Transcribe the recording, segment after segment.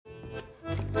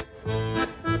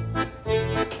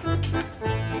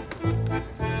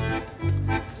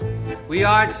We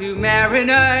are two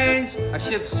mariners, our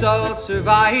ship's sole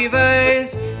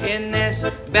survivors in this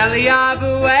belly of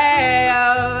a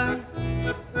whale.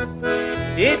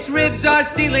 Its ribs are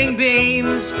ceiling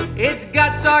beams, its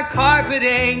guts are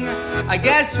carpeting. I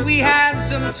guess we have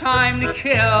some time to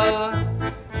kill.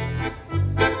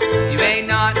 You may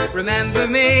not remember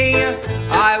me,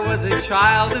 I was a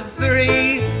child of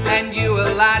 3 and you a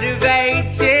lad of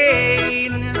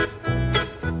 18.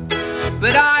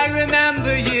 But I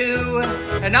remember you,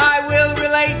 and I will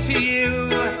relate to you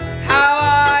how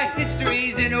our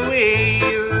history's in a weave.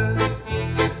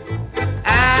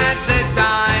 At the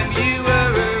time you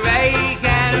were a rake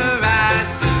and a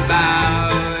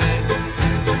roustabout,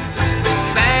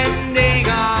 spending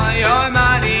all your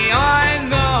money on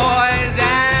boys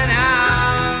and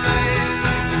hounds.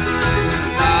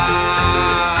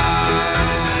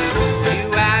 You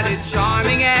had a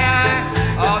charming air,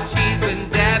 all cheap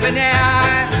and debonair.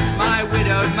 My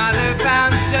widowed mother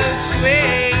found so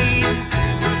sweet,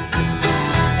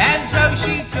 and so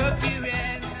she took you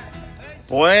in.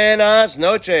 Buenas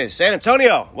noches, San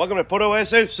Antonio. Welcome to Puerto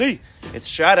SFC. It's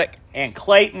Shattuck. And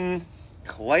Clayton.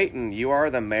 Clayton, you are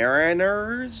the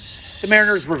Mariners? The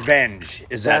Mariners' Revenge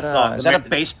is that song. Is that a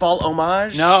baseball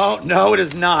homage? No, it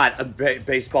is not a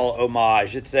baseball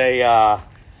homage. It's a, I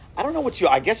don't know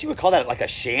I guess you would call that like a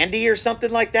shandy or something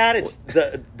like that. It's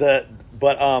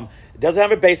but it doesn't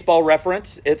have a baseball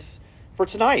reference. It's for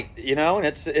tonight, and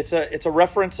it's a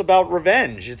reference about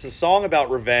revenge. It's a song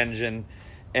about revenge and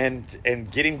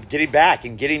getting back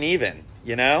and getting even,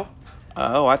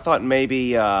 Oh, I thought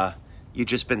maybe you've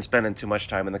just been spending too much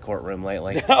time in the courtroom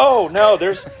lately. No,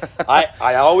 there's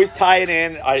I always tie it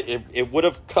in. It would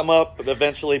have come up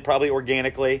eventually, probably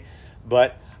organically,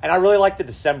 and I really like the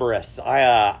Decemberists.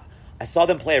 I saw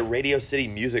them play at Radio City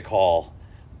Music Hall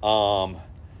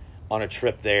on a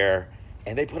trip there,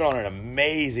 and they put on an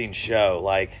amazing show.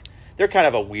 Like, they're kind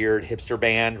of a weird hipster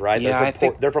band, right? Yeah,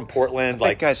 they're from Portland. I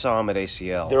think I saw them at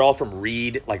ACL. They're all from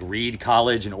Reed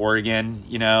College in Oregon,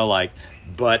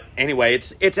 But anyway,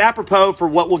 it's apropos for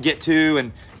what we'll get to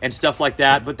and stuff like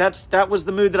that. But that was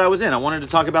the mood that I was in. I wanted to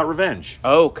talk about revenge.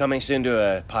 Oh, coming soon to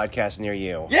a podcast near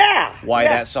you. Yeah. Why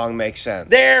that song makes sense.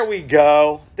 There we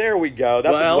go.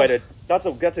 That's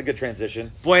a good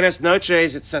transition. Buenas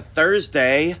noches. It's a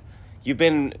Thursday. You've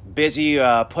been busy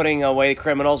putting away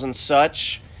criminals and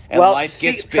such. And life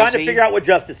gets busy. Trying to figure out what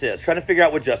justice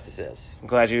is. I'm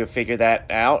glad you figured that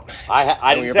out.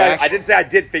 I didn't say I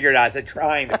did figure it out. I said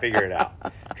trying to figure it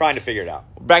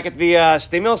out. Back at the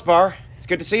Stimulus Bar. It's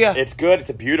good to see you. It's good.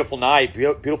 It's a beautiful night.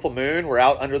 Beautiful moon. We're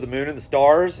out under the moon and the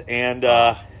stars, and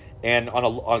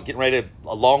on getting ready to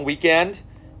a long weekend,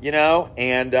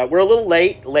 And we're a little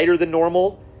later than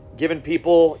normal, giving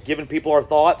people our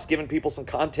thoughts, giving people some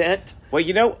content.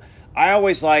 Well, I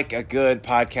always like a good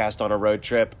podcast on a road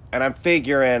trip, and I'm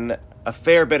figuring a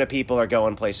fair bit of people are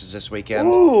going places this weekend.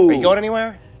 Ooh. Are you going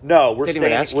anywhere? No, we're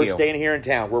staying here in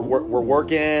town. We're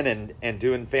working and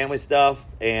doing family stuff,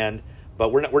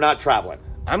 but we're not traveling.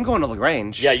 I'm going to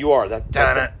LaGrange. Yeah, you are. Did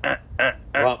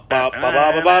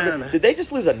they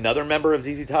just lose another member of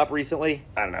ZZ Top recently?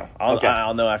 I don't know.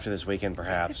 I'll know after this weekend,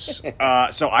 perhaps.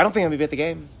 So I don't think I'll be at the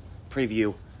game.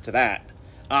 Preview to that.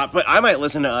 But I might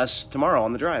listen to us tomorrow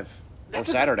on the drive. On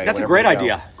Saturday. That's a great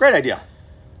idea. Great idea.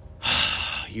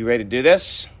 You ready to do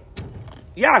this?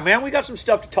 Yeah, man. We got some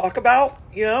stuff to talk about,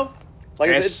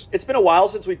 it's been a while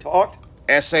since we talked.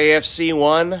 SAFC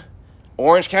 1,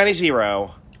 Orange County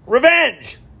 0.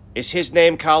 Revenge! Is his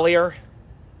name Collier?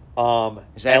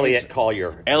 Elliot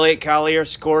Collier. Elliot Collier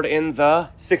scored in the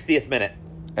 60th minute.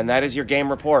 And that is your game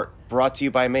report, brought to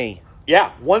you by me.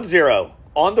 Yeah, 1-0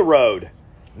 on the road.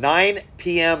 9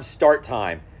 p.m. start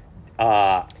time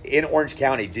in Orange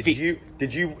County.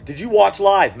 Did you watch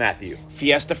live, Matthew?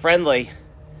 Fiesta friendly.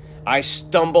 I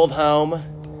stumbled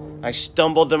home. I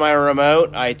stumbled to my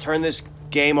remote. I turned this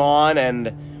game on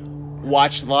and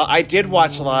watched live. I did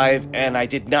watch live, and I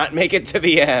did not make it to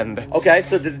the end. Okay,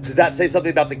 so did that say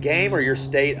something about the game or your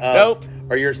state of... Nope.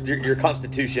 Or your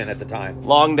constitution at the time?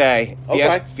 Long day.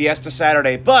 Okay. Fiesta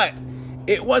Saturday. But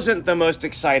it wasn't the most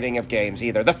exciting of games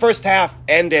either. The first half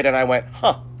ended, and I went,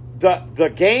 huh.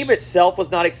 The game itself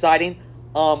was not exciting.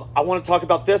 I want to talk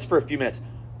about this for a few minutes.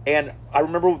 And I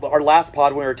remember our last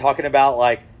pod when we were talking about,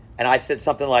 and I said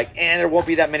something like, there won't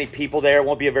be that many people there. It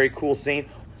won't be a very cool scene.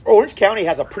 Orange County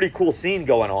has a pretty cool scene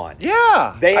going on.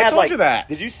 Yeah, I told you that.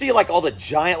 Did you see all the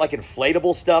giant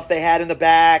inflatable stuff they had in the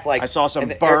back? I saw some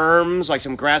berms,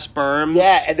 some grass berms.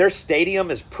 Yeah, and their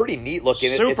stadium is pretty neat looking.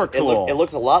 Super cool. It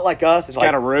looks a lot like us. It's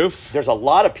got a roof. There's a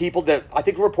lot of people that I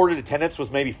think reported attendance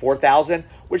was maybe 4,000,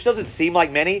 which doesn't seem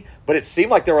like many, but it seemed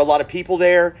like there were a lot of people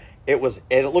there. it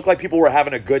looked like people were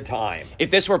having a good time.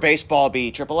 If this were baseball, it'd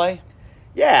be AAA.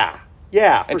 Yeah,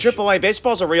 And AAA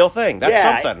baseball's a real thing. That's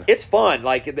something. It's fun.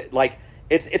 Like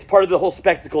it's part of the whole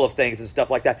spectacle of things and stuff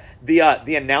like that.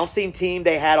 The announcing team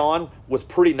they had on was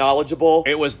pretty knowledgeable.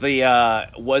 It was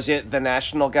was it the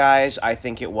national guys? I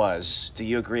think it was. Do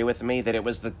you agree with me that it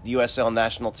was the USL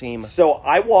national team? So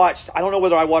I don't know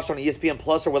whether I watched on ESPN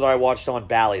Plus or whether I watched on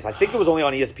Bally's. I think it was only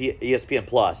on ESPN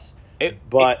Plus. It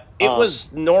was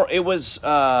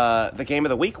the game of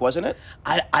the week, wasn't it?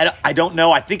 I don't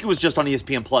know. I think it was just on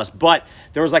ESPN Plus, but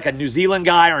there was like a New Zealand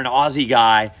guy or an Aussie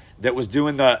guy that was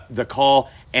doing the call,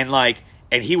 and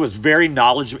he was very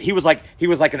knowledgeable. He was like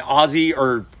an Aussie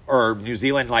or New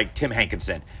Zealand like Tim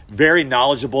Hankinson, very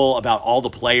knowledgeable about all the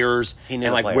players and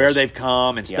like where they've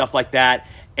come and stuff like that,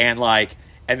 and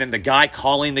then the guy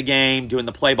calling the game, doing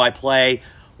the play-by-play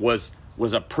was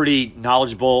a pretty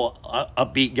knowledgeable,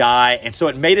 upbeat guy, and so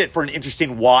it made it for an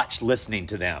interesting watch listening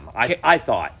to them. I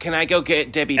thought. Can I go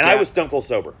get Debbie? And I was stone cold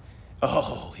sober.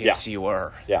 Oh, yes, you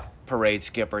were. Yeah, parade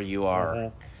skipper, you are.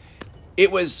 Mm-hmm.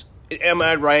 It was. Am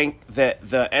I right that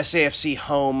the SAFC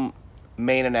home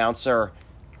main announcer,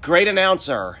 great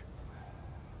announcer,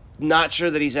 not sure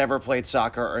that he's ever played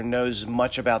soccer or knows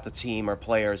much about the team or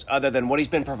players other than what he's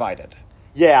been provided?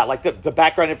 Yeah, like the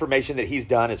background information that he's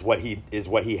done is what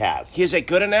he has. He's a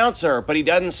good announcer, but he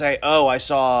doesn't say, "Oh, I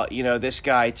saw this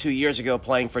guy 2 years ago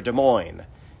playing for Des Moines."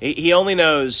 He only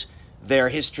knows their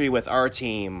history with our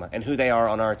team and who they are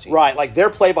on our team. Right, like their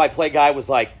play-by-play guy was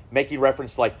like making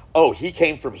reference to like, "Oh, he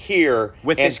came from here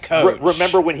with his coach.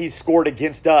 Remember when he scored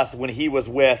against us when he was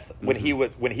with when he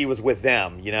was with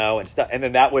them, and stuff." And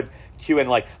then that would cue in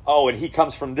like, "Oh, and he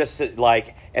comes from this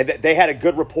and they had a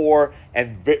good rapport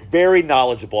and very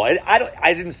knowledgeable."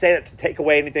 I didn't say that to take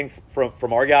away anything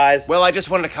from our guys. Well, I just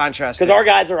wanted to contrast because our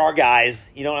guys are our guys.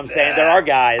 You know what I'm saying? They're our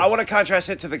guys. I want to contrast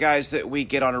it to the guys that we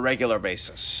get on a regular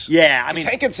basis. Yeah, I mean,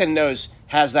 Hankinson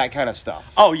has that kind of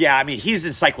stuff. Oh yeah, I mean he's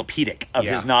encyclopedic of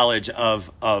his knowledge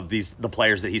of the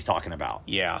players that he's talking about.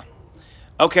 Yeah.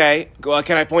 Okay.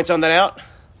 Can I point something out?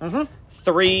 Mm-hmm.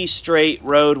 3 straight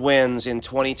road wins in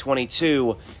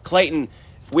 2022. Clayton,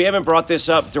 we haven't brought this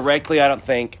up directly, I don't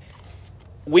think.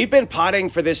 We've been potting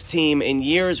for this team in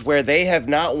years where they have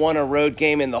not won a road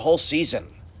game in the whole season.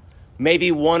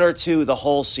 Maybe 1 or 2 the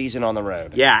whole season on the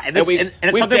road. Yeah, and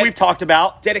it's something we've talked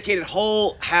about. Dedicated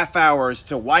whole half hours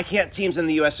to why can't teams in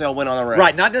the USL win on the road?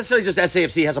 Right, not necessarily just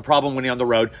SAFC has a problem winning on the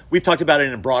road. We've talked about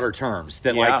it in broader terms.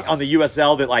 That like on the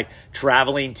USL that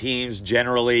traveling teams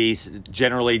generally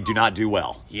do not do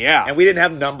well. Yeah. And we didn't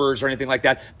have numbers or anything like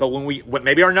that. But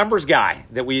maybe our numbers guy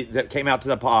that came out to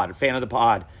the pod, a fan of the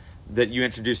pod, that you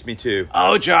introduced me to.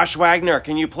 Oh, Josh Wagner,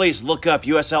 can you please look up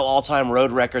USL all-time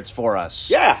road records for us?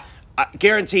 Yeah.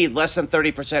 Guaranteed less than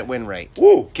 30% win rate.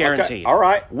 Woo. Guaranteed. Okay. All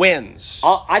right. Wins.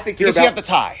 I think you're because you have the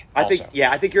tie. I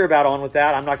think you're about on with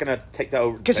that. I'm not going to take the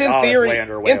over. Because in theory,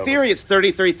 it's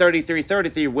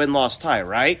 33-33-33 win-loss tie,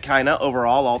 right? Kind of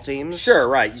overall, all teams. Sure,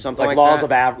 right. Something like laws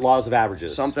that. Laws of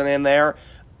averages. Something in there.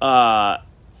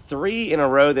 3 in a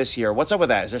row this year. What's up with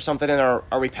that? Is there something in there?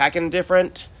 Are we packing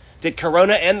different? Did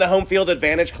Corona end the home field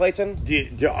advantage, Clayton?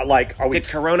 Did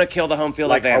Corona kill the home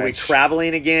field advantage? Are we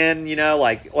traveling again?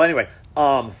 Anyway.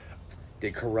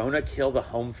 Did Corona kill the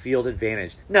home field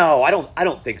advantage? No, I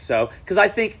don't think so. Because I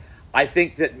think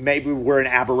that maybe we're an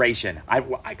aberration.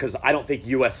 Because I don't think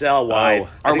USL wide.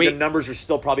 The numbers are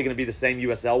still probably going to be the same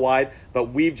USL wide, but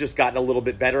we've just gotten a little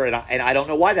bit better, and I don't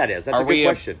know why that is. That's a good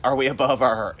question. Are we above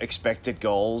our expected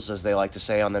goals, as they like to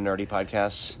say on the nerdy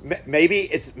podcasts?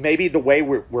 Maybe the way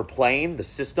we're playing, the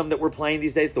system that we're playing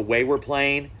these days, the way we're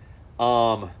playing,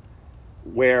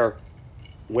 where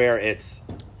it's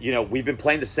we've been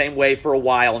playing the same way for a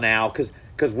while now because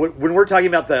when we're talking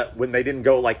about when they didn't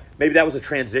go maybe that was a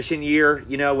transition year,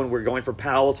 when we're going from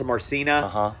Powell to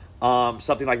Marcina,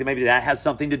 something like that. Maybe that has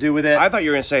something to do with it. I thought you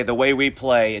were going to say the way we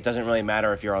play, it doesn't really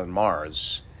matter if you're on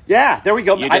Mars. Yeah, there we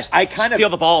go. You just steal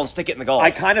the ball and stick it in the goal. I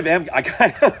kind of am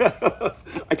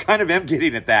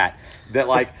getting at that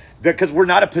because we're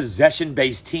not a possession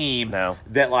based team. No.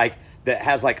 that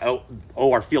has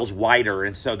our field's wider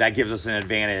and so that gives us an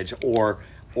advantage or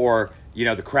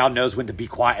the crowd knows when to be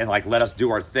quiet and let us do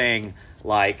our thing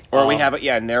or we have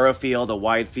a narrow field, a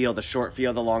wide field, a short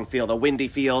field, a long field, a windy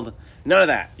field. None of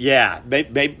that. Yeah,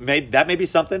 that may be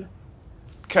something.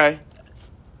 Okay.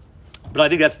 But I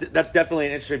think that's definitely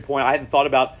an interesting point. I hadn't thought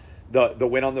about the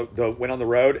win on the win on the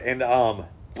road and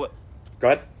what? Go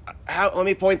ahead. Let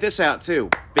me point this out too.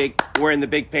 We're in the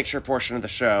big picture portion of the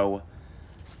show.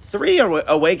 3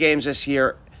 away games this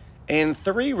year. in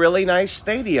 3 really nice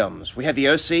stadiums. We had the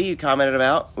OC you commented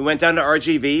about. We went down to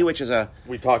RGV, which is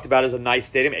we talked about as a nice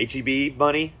stadium, HEB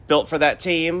money. built for that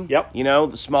team. Yep. You know,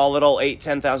 the small little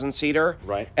 10,000 seater.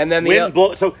 Right. And then winds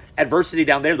blow. So adversity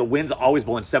down there, the wind's always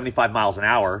blowing 75 miles an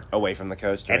hour. away from the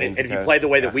coast. or And into if the you coast. play the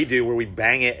way Yeah. that we do, where we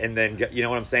bang it and then you know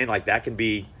what I'm saying, like that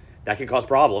can cause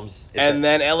problems. And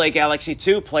then LA Galaxy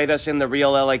 2 played us in the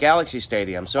real LA Galaxy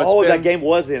Stadium. So it's been, that game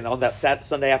was on that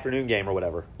Sunday afternoon game or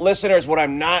whatever. Listeners, what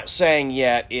I'm not saying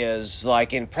yet is,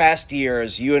 like in past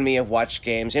years, you and me have watched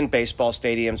games in baseball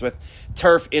stadiums with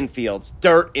turf infields,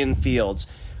 dirt infields,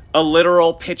 a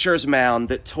literal pitcher's mound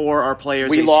that tore our players'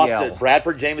 We ACL. lost it.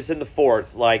 Bradford Jameson the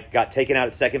fourth, got taken out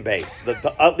at second base.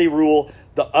 The Utley rule.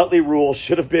 The Utley rule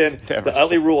should have been. Never The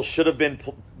Utley rule should have been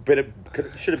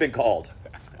called.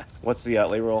 What's the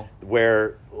Utley rule?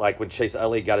 Where when Chase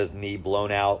Utley got his knee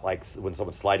blown out, when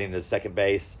someone's sliding into second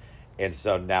base, and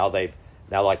so now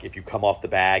if you come off the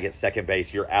bag at second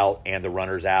base, you're out and the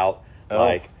runner's out.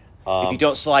 If you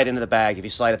don't slide into the bag, if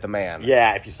you slide at the man.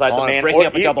 Yeah, if you slide the man, breaking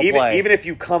up a double play. even if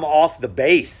you come off the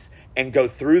base and go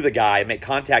through the guy and make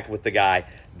contact with the guy,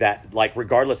 that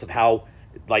regardless of how,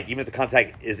 even if the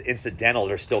contact is incidental,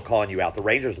 they're still calling you out. The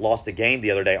Rangers lost a game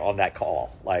the other day on that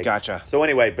call. Gotcha. So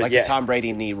anyway, but like yeah, the Tom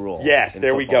Brady knee rule. yes, in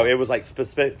there football. we go. It was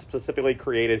specifically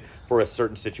created for a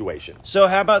certain situation. So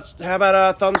how about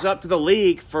a thumbs up to the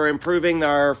league for improving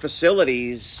our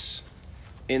facilities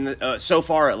in the, so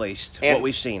far at least what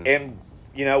we've seen. And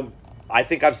I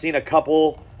think I've seen a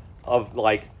couple of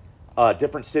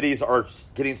different cities are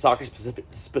getting soccer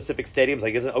specific stadiums.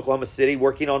 Isn't Oklahoma City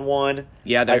working on one?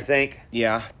 Yeah, I think.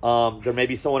 Yeah, there may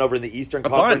be someone over in the Eastern A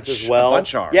Conference bunch. as well. A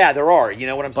bunch are. Yeah, there are. You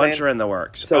know what I'm saying? bunch are in the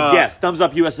works. So yes, thumbs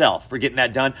up USL for getting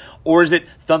that done, or is it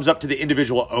thumbs up to the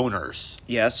individual owners?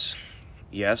 Yes,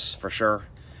 for sure.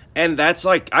 And that's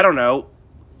I don't know.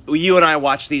 You and I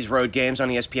watch these road games on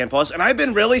ESPN Plus, and I've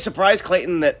been really surprised,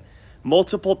 Clayton, that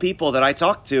multiple people that I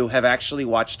talked to have actually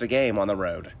watched a game on the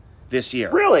road this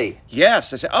year. Really?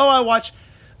 Yes. I said, I watch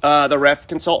the ref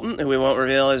consultant, who we won't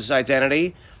reveal his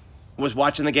identity, was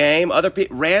watching the game. Other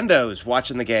randos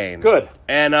watching the games. Good.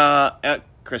 And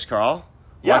Chris Carl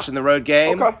Yeah. watching the road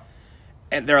game. Okay.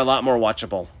 And they're a lot more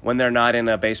watchable when they're not in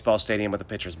a baseball stadium with a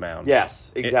pitcher's mound.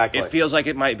 Yes, exactly. It feels like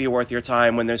it might be worth your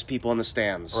time when there's people in the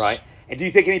stands. Right. And do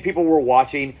you think any people were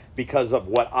watching because of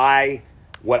what I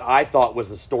thought was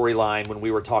the storyline when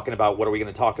we were talking about what are we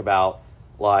going to talk about?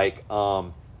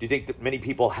 Do you think that many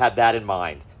people had that in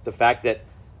mind? The fact that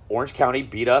Orange County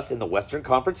beat us in the Western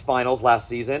Conference Finals last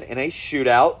season in a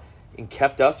shootout and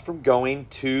kept us from going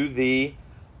to the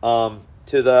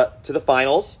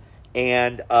finals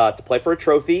and to play for a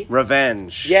trophy.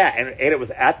 Revenge. Yeah, and it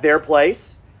was at their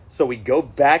place. So we go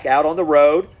back out on the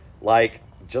road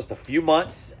just a few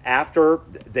months after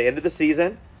the end of the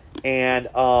season, and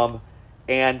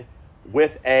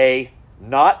with a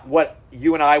not what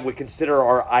you and I would consider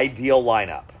our ideal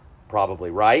lineup,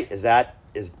 probably, right?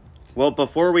 Well,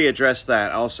 before we address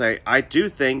that, I'll say I do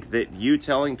think that you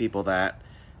telling people that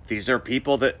these are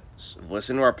people that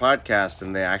listen to our podcast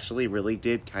and they actually really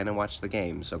did kind of watch the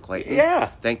game. So, Clayton, Yeah.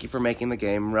 thank you for making the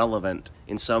game relevant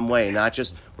in some way. Not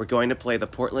just we're going to play the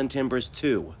Portland Timbers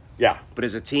 2. Yeah. But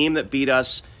as a team that beat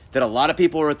us, that a lot of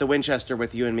people were at the Winchester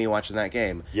with you and me watching that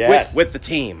game. Yes. With the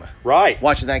team. Right.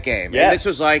 Watching that game. Yes. And this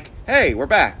was like, hey, we're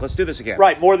back. Let's do this again.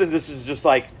 Right, more than this is just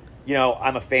I'm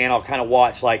a fan, I'll kind of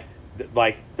watch,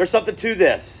 there's something to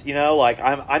this,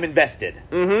 I'm invested.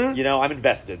 Mm-hmm. I'm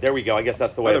invested. There we go. I guess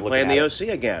that's the way They're of looking playing at the it.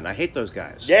 OC again. I hate those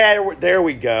guys. Yeah, there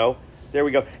we go.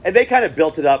 And they kind of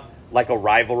built it up like a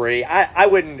rivalry. I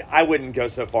wouldn't go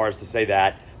so far as to say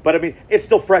that, but I mean, it's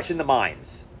still fresh in the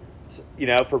minds.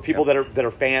 For people that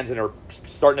are fans and are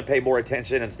starting to pay more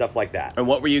attention and stuff like that. And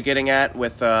what were you getting at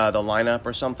with the lineup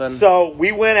or something? So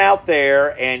we went out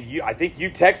there, and I think you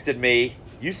texted me.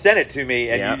 You sent it to me,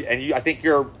 and Yeah. I think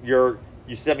you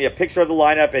sent me a picture of the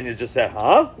lineup, and you just said,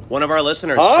 "Huh?" One of our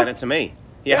listeners Huh? sent it to me.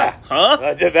 Yeah.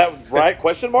 Huh? Did that right?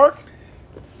 Question mark.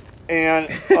 And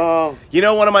You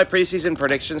know one of my preseason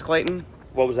predictions, Clayton?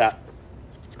 what was that?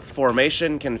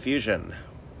 Formation confusion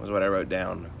was what I wrote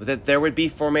down. That there would be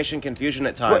formation confusion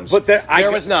at times. But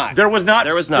there was not. There was not.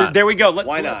 There was not. There we go.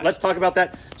 Why not? Let's talk about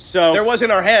that. So There was in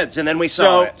our heads, and then we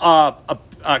saw it.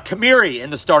 Kamiri in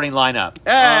the starting lineup.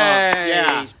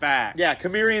 Hey, he's back. Yeah,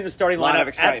 Kamiri in the starting Lot lineup of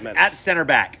excitement. at center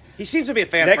back. He seems to be a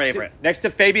fan favorite. Next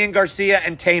to Fabian Garcia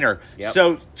and Tainer. Yep.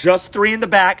 So just 3 in the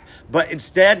back, but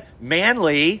instead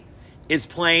Manley is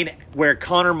playing where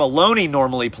Connor Maloney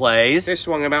normally plays. They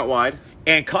swung him out wide.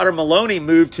 And Connor Maloney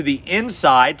moved to the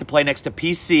inside to play next to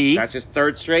PC. That's his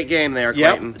third straight game there,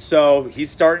 Clayton. Yep. So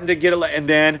he's starting to get and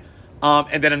then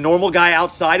and then a normal guy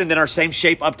outside, and then our same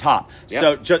shape up top.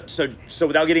 Yep. So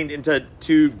without getting into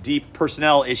too deep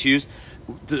personnel issues,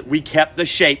 we kept the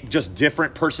shape, just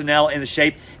different personnel in the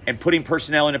shape, and putting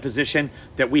personnel in a position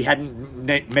that we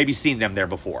hadn't maybe seen them there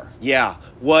before. Yeah.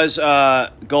 Was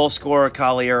goal scorer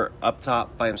Collier up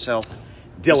top by himself?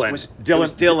 Dylan. It was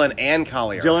Dylan and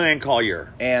Collier. Dylan and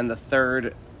Collier. And the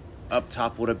third up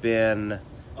top would have been...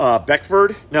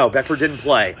 Beckford? No, Beckford didn't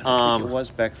play. I think it was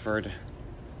Beckford.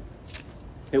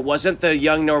 It wasn't the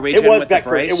young Norwegian It was with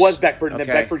Beckford. the brace? It was Beckford, and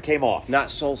Okay. then Beckford came off. Not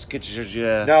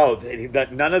Solskjaer. No,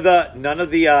 none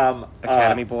of the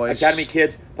Academy boys. Academy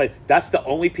kids played. That's the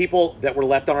only people that were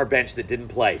left on our bench that didn't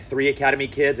play. 3 Academy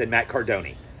kids and Matt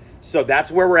Cardoni. So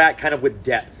that's where we're at, kind of with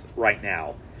depth right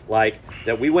now. Like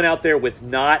that, we went out there with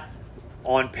not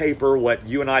on paper what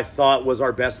you and I thought was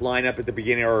our best lineup at the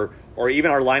beginning, or even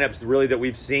our lineups really that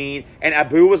we've seen. And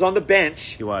Abu was on the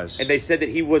bench. He was, and they said that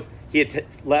he had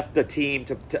left the team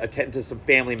to attend to some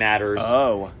family matters.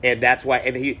 Oh, and that's why.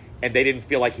 And they didn't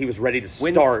feel like he was ready to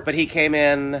start. But he came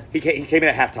in. He came in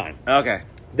at halftime. Okay,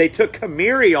 they took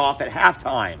Kamiri off at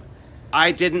halftime.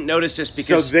 I didn't notice this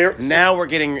because now we're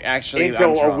getting actually into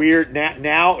a weird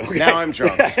now. Okay. Now I'm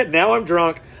drunk. Now I'm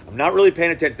drunk. I'm not really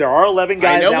paying attention. There are 11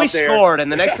 guys out there. I know we scored, and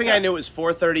the next thing I knew it was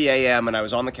 4:30 a.m. and I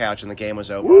was on the couch and the game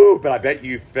was over. Woo! But I bet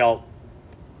you felt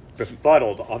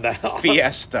befuddled on that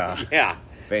fiesta. Yeah,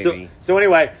 baby. So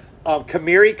anyway,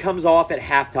 Kamiri comes off at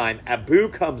halftime. Abu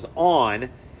comes on,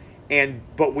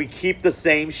 but we keep the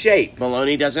same shape.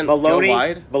 Maloney doesn't go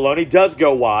wide. Maloney does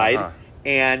go wide,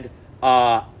 and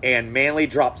Manley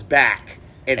drops back.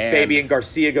 And Fabian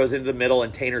Garcia goes into the middle,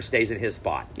 and Tainer stays in his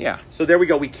spot. Yeah. So there we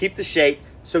go. We keep the shape.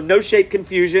 So no shape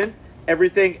confusion.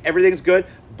 Everything's good,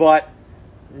 but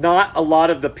not a lot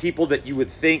of the people that you would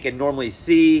think and normally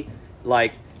see.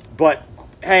 But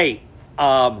hey,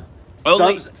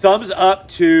 thumbs up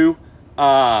to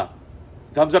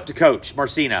Coach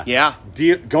Marcina. Yeah.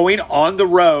 Going on the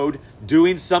road,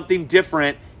 doing something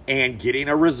different, and getting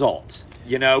a result.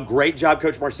 Great job,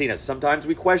 Coach Marcina. Sometimes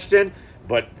we question,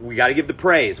 but we got to give the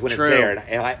praise when True. It's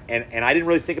there. And I didn't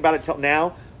really think about it till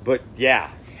now, but yeah.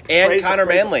 And Connor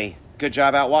Manley, good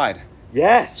job out wide.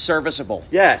 Yes. Serviceable.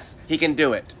 Yes. He can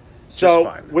do it. So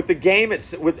Just fine. with the game,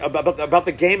 about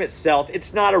the game itself,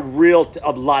 it's not a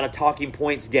lot of talking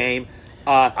points game.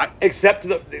 Except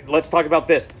let's talk about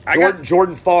this.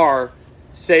 Jordan Farr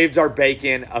saved our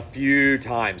bacon a few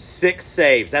times. 6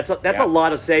 saves. That's a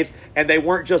lot of saves, and they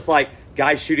weren't just like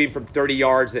guys shooting from 30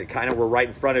 yards that kind of were right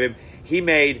in front of him. He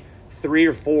made 3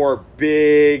 or 4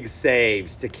 big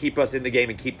saves to keep us in the game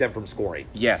and keep them from scoring.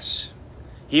 Yes.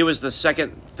 He was the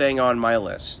second thing on my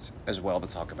list as well to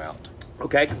talk about.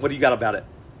 Okay, what do you got about it?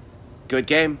 Good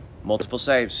game. Multiple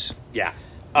saves. Yeah.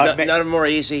 None of them were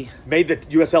easy. Made the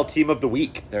USL Team of the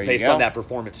Week based on that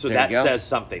performance. So that says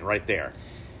something right there.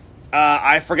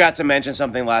 I forgot to mention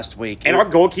something last week. And our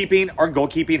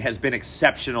goalkeeping has been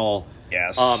exceptional.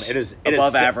 Yes. It is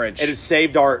above average. It has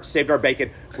saved our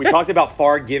bacon. We talked about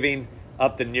Farr giving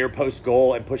up the near post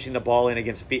goal and pushing the ball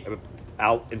in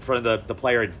out in front of the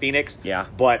player in Phoenix. Yeah.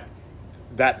 But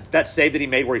that save that he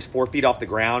made where he's 4 feet off the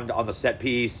ground on the set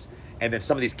piece, and then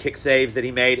some of these kick saves that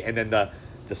he made, and then the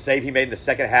save he made in the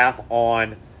second half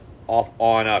on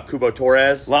Kubo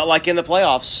Torres. A lot like in the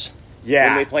playoffs. Yeah.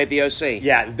 When we played the OC.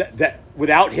 Yeah. That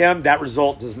without him, that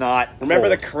result does not Remember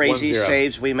hold. the crazy 1-0.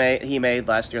 saves he made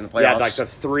last year in the playoffs? Yeah, like the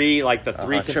three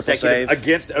triple consecutive save.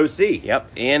 against OC.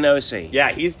 Yep, in OC.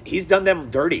 Yeah, he's done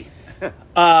them dirty.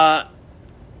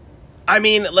 I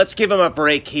mean, let's give him a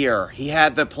break here. He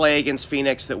had the play against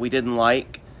Phoenix that we didn't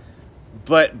like,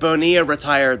 but Bonilla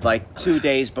retired like 2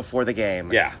 days before the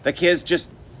game. Yeah. The kid's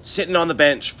just sitting on the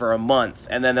bench for a month,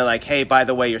 and then they're like, hey, by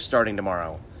the way, you're starting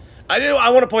tomorrow.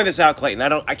 I want to point this out, Clayton.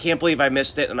 I can't believe I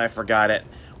missed it and I forgot it.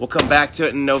 We'll come back to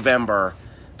it in November.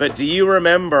 But do you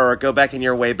remember, go back in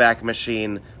your Wayback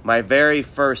Machine, my very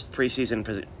first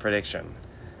preseason prediction?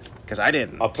 Because I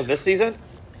didn't. For this season?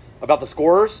 About the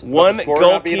scorers? One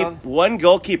One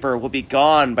goalkeeper will be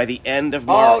gone by the end of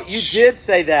Oh, March. you did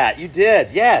say that. You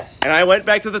did, yes. And I went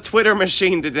back to the Twitter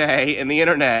machine today in the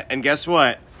internet, and guess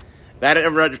what? That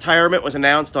retirement was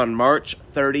announced on March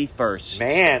 31st.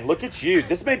 Man, look at you.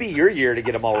 This may be your year to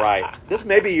get them all right.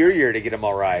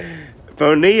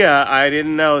 Bonilla, I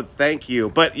didn't know. Thank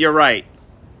you. But you're right.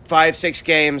 5-6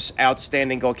 games,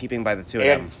 outstanding goalkeeping by the two of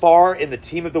them. And Farr in the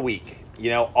Team of the Week.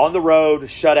 On the road,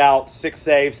 shutout, 6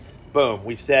 saves. Boom.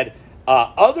 We've said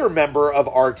other member of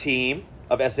our team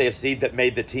of SAFC that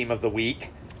made the Team of the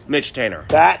Week. Mitch Tainer.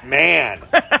 Batman.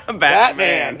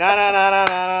 Batman.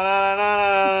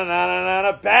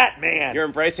 Batman. You're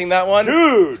embracing that one?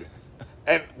 Dude.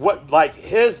 And what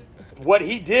what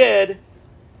he did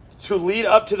to lead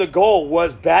up to the goal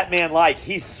was Batman-like.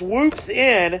 He swoops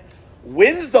in,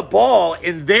 wins the ball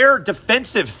in their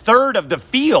defensive third of the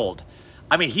field.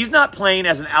 I mean, he's not playing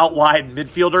as an out wide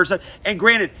midfielder or something. And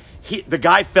granted, the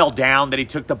guy fell down that he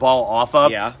took the ball off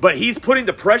of. Yeah. But he's putting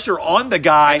the pressure on the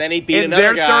guy. And then he beat in another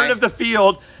their guy. third of the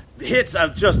field. Hits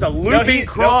just a looping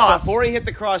cross. Before he hit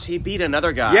the cross, he beat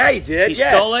another guy. Yeah, he did. He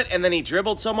yes. stole it, and then he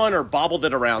dribbled someone or bobbled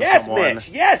it around Yes, someone. Mitch.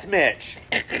 Yes, Mitch.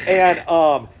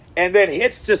 And then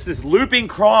hits just this looping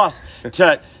cross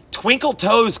to Twinkle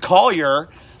Toes Collier,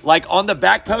 like on the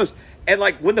back post. And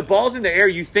like when the ball's in the air,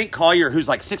 you think Collier, who's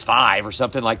like 6'5" or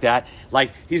something like that,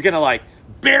 like he's gonna like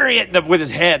bury it with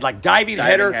his head, like diving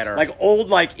header, like old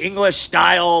like English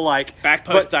style, like back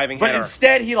post diving header. But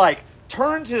instead, he like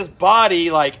turns his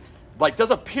body, like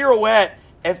does a pirouette,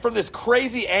 and from this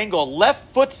crazy angle,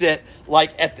 left foots it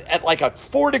like at like a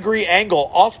 4-degree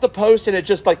angle off the post, and it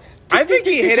just like. I think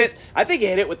he hit it. I think he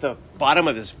hit it with the bottom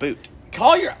of his boot.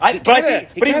 Collier,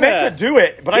 but he meant to do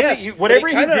it. But yes, I think whatever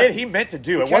he did, he meant to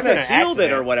do. It wasn't an healed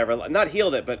accident. it or whatever. Not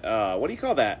healed it, but what do you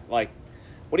call that? Like,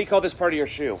 what do you call this part of your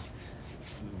shoe?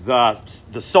 The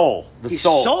sole. He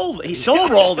soul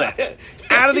rolled it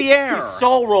out of the air. He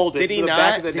soul rolled it. Did he to the not?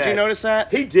 back of the Did net. you notice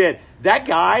that? He did. That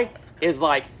guy is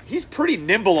like he's pretty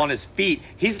nimble on his feet.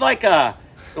 He's like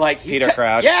Peter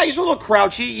Crouch. Yeah, he's a little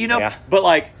crouchy, you know. Yeah.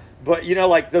 But you know,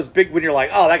 like those big when you're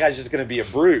like, oh, that guy's just going to be a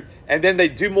brute, and then they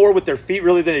do more with their feet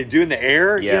really than they do in the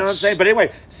air. Yes. You know what I'm saying? But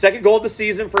anyway, second goal of the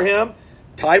season for him,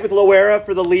 tied with Loera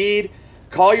for the lead.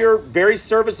 Collier, very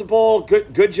serviceable,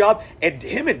 good job, and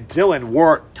him and Dylan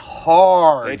worked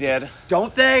hard. They did,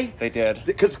 don't they? They did,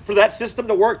 because for that system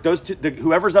to work, those two,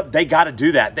 whoever's up, they got to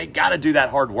do that. They got to do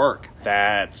that hard work.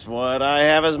 That's what I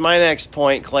have as my next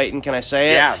point, Clayton. Can I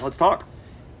say it? Yeah, let's talk.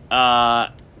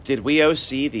 Did we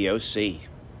OC the OC?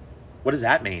 What does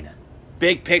that mean?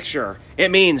 Big picture.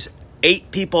 It means 8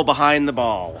 people behind the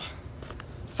ball,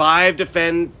 5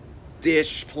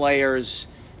 defend-ish players,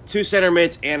 2 center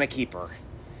mids, and a keeper,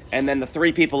 and then the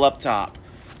 3 people up top.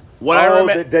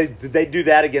 Did they do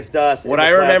that against us? What I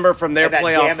remember from their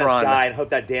playoff Damas run, guy, and hope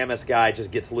that Damas guy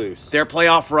just gets loose. Their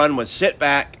playoff run was sit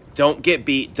back, don't get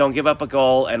beat, don't give up a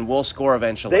goal, and we'll score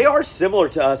eventually. They are similar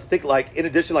to us. I think, like, in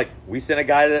addition, like, we sent a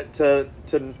guy to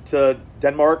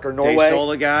Denmark or Norway. They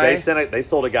sold a guy. They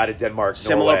sold a guy to Denmark,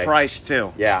 Similar Norway. price,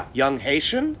 too. Yeah. Young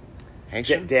Haitian?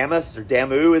 Damas or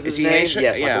Damu is his he name? Haitian?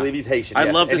 Yes, Yeah. I believe he's Haitian. I'd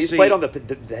yes. love to and he's see. played on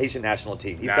the Haitian national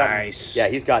team. Nice.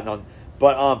 He's gotten on.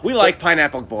 But we like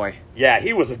Pineapple Boy. Yeah,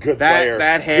 he was a good player.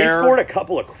 That hair. He scored a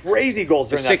couple of crazy goals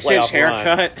during that 6-inch playoff run.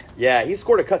 haircut. Yeah, he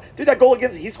scored Dude, that goal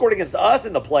he scored against us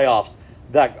in the playoffs.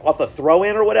 That off the throw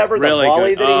in or whatever, Really the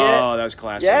volley good. that he hit. Oh, that was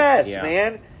classic. Yes, Yeah.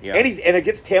 man. Yeah. And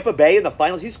against Tampa Bay in the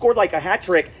finals, he scored like a hat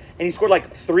trick, and he scored like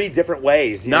 3 different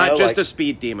ways. Not just like, a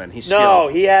speed demon. He's no,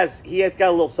 skilled. he has got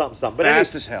a little something. But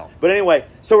Fast as hell. But anyway,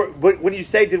 so when you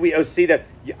say did we OC that,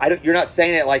 you're not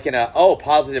saying it like in a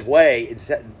positive way. It's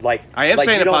like I am like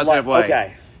saying you a don't positive way.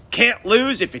 Okay. Can't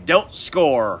lose if you don't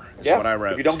score. Is what I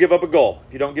wrote. If you don't give up a goal.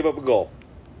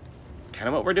 Kind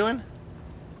of what we're doing.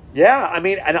 Yeah, I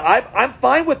mean, and I'm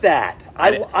fine with that.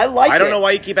 I like it. I don't know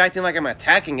why you keep acting like I'm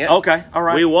attacking it. Okay, all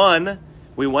right. We won.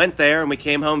 We went there and we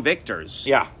came home victors.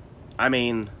 Yeah. I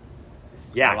mean,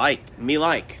 yeah. I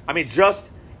mean,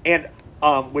 just and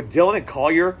with Dylan and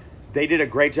Collier, they did a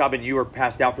great job, and you were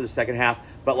passed out for the second half.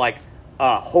 But like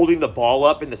holding the ball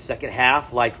up in the second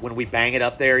half, like when we bang it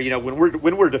up there, you know, when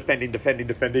we're defending.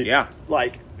 Yeah.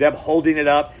 Like them holding it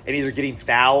up and either getting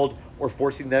fouled or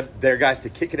forcing their guys to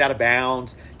kick it out of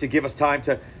bounds to give us time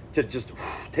to just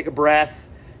take a breath.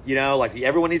 You know, like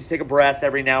everyone needs to take a breath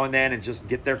every now and then and just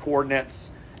get their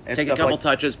coordinates. And take a stuff couple like,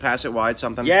 touches, pass it wide,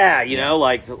 something. Yeah, you know,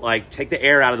 like take the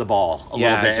air out of the ball a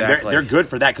little bit. Exactly. And they're good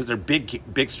for that because they're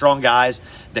big, strong guys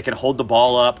that can hold the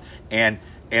ball up and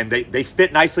they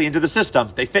fit nicely into the system.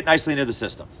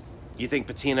 You think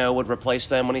Patino would replace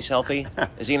them when he's healthy?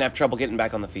 Is he gonna have trouble getting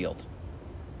back on the field?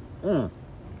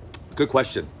 Good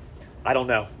question. I don't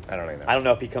know. I don't either. I don't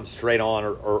know if he comes straight on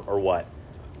or what.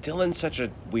 Dylan's such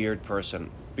a weird person,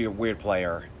 weird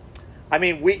player. I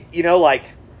mean,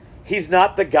 he's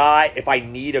not the guy. If I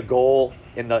need a goal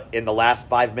in the last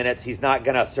 5 minutes, he's not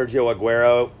gonna Sergio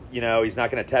Aguero. You know, he's not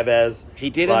gonna Tevez.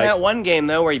 He did in that one game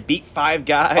though, where he beat 5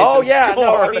 guys. Oh, and yeah, scored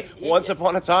no, I mean, once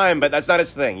upon a time, but that's not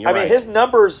his thing. You're right. mean, his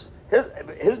numbers.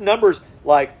 His numbers.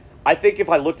 Like, I think if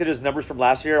I looked at his numbers from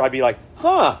last year, I'd be like,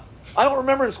 huh. I don't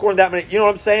remember him scoring that many. You know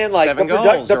what I'm saying? Like 7 the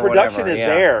goals the or production whatever. is Yeah.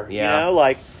 there. Yeah. You know,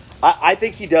 like I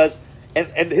think he does,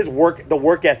 and his work, the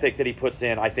work ethic that he puts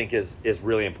in, I think is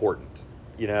really important.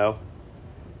 You know,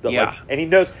 and he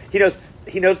knows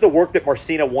the work that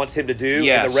Marcina wants him to do and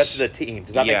Yes. the rest of the team.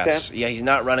 Does that make sense? Yeah, he's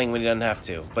not running when he doesn't have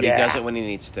to, but Yeah. he does it when he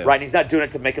needs to. Right, and he's not doing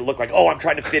it to make it look like, oh, I'm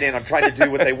trying to fit in, I'm trying to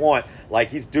do what they want. Like,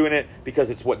 he's doing it because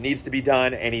it's what needs to be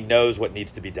done, and he knows what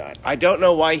needs to be done. I don't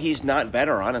know why he's not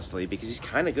better, honestly, because he's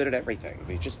kind of good at everything.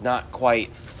 He's just not quite.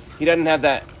 He doesn't have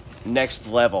that next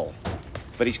level,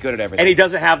 but he's good at everything. And he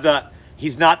doesn't have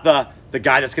he's not the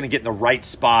guy that's going to get in the right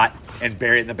spot and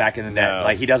bury it in the back of the net. No.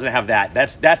 Like, he doesn't have that.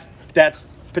 That's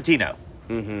Patino.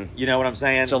 Mm-hmm. You know what I'm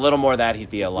saying? So a little more of that, he'd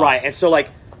be a lot. Right, and so, like,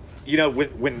 you know,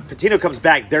 when Patino comes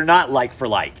back, they're not like for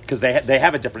like because they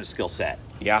have a different skill set.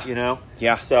 Yeah. You know?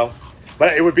 Yeah. So,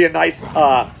 but it would be a nice,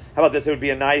 how about this? It would be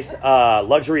a nice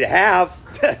luxury to have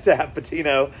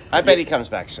Patino. I bet he comes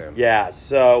back soon. Yeah,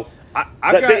 so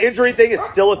the injury thing is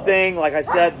still a thing. Like I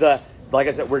said,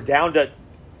 we're down to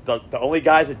the only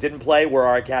guys that didn't play were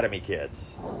our academy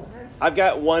kids. I've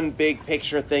got one big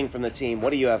picture thing from the team.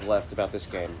 What do you have left about this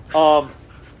game?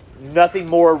 Nothing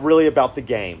more really about the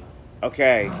game.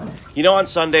 Okay. You know on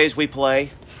Sundays we play?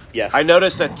 Yes. I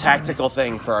noticed a tactical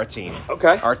thing for our team.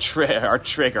 Okay. Our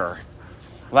trigger.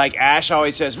 Like Ash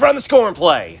always says, run the score and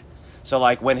play. So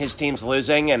like when his team's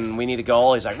losing and we need a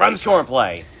goal, he's like, run the score and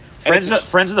play. Friends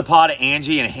of the pod,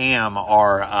 Angie and Ham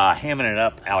are hamming it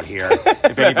up out here.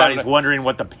 If anybody's wondering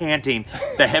what the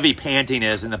heavy panting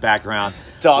is in the background.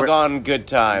 Doggone good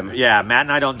time. Yeah, Matt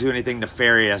and I don't do anything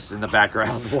nefarious in the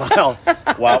background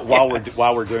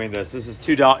while we're doing this. This is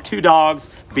two dogs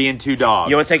being two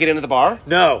dogs. You want to take it into the bar?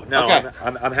 No. Okay.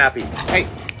 I'm happy. Hey.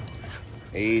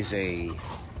 Easy.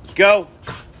 Go.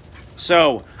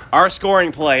 So, our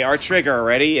scoring play, our trigger,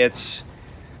 ready? It's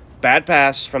bad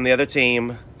pass from the other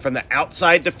team, from the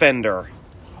outside defender,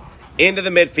 into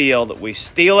the midfield. We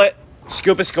steal it,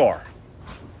 scoop a score.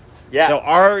 Yeah. So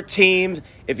our team,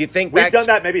 if you think We've back... done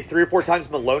that maybe 3 or 4 times.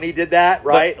 Maloney did that,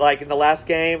 right? Like in the last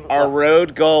game. Our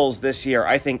road goals this year,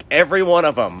 I think every one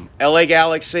of them, LA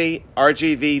Galaxy,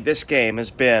 RGV, this game has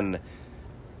been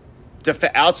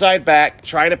outside back,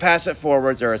 trying to pass it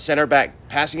forwards, or a center back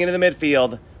passing into the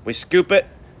midfield. We scoop it,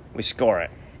 we score it.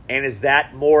 And is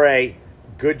that more a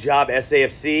good job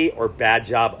SAFC or bad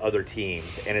job other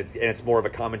teams? And it's more of a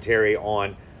commentary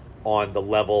on the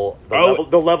level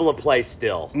of play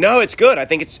still. No, it's good. I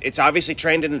think it's obviously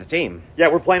trained into the team. Yeah,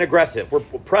 we're playing aggressive. We're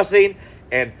pressing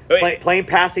and playing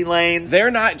passing lanes.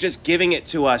 They're not just giving it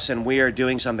to us and we are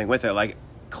doing something with it. Like,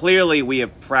 clearly we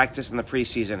have practiced in the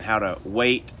preseason how to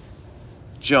wait,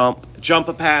 jump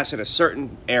a pass in a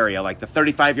certain area, like the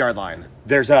 35-yard line.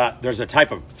 There's a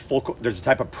type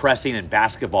of pressing in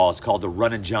basketball. It's called the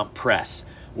run and jump press,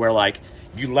 where like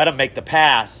you let them make the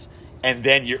pass, and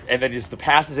then as the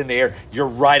pass is in the air, you're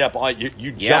right up on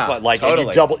you jump on, like totally.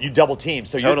 and you double team.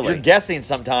 So Totally. you're guessing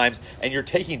sometimes, and you're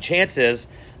taking chances.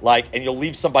 And you'll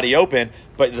leave somebody open,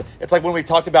 but it's like when we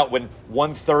talked about when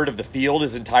 1/3 of the field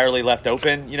is entirely left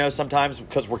open. You know, sometimes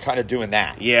because we're kind of doing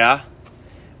that. Yeah.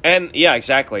 And, yeah,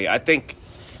 exactly. I think,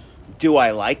 do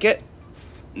I like it?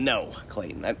 No,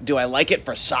 Clayton. Do I like it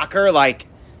for soccer? Like,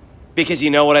 because you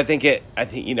know what I think it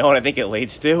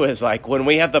leads to is, like, when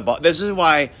we have the ball. This is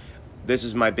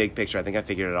my big picture. I think I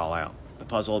figured it all out. The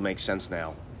puzzle makes sense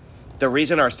now. The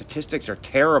reason our statistics are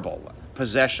terrible,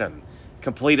 possession,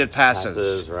 completed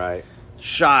passes, right?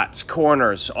 shots,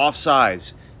 corners,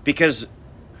 offsides, because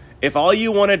if all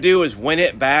you want to do is win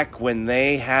it back when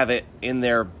they have it in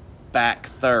their back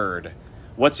third,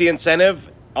 what's the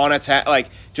incentive on attack? Like,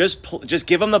 just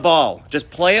give them the ball. Just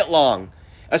play it long.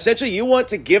 Essentially, you want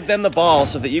to give them the ball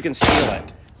so that you can steal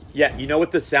it. Yeah, you know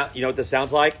what this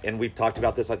sounds like, and we've talked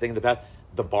about this, I think, in the past.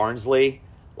 The Barnsley,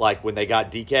 like when they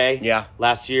got DK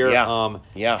last year.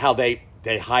 Yeah. How they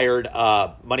hired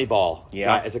Moneyball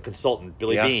as a consultant,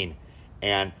 Billy Bean.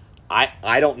 And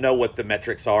I don't know what the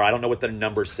metrics are. I don't know what the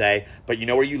numbers say. But you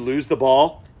know where you lose the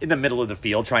ball? In the middle of the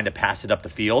field, trying to pass it up the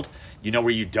field. You know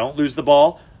where you don't lose the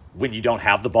ball? When you don't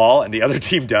have the ball and the other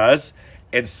team does.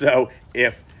 And so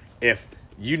if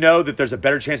you know that there's a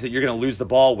better chance that you're going to lose the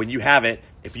ball when you have it,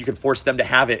 if you can force them to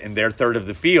have it in their third of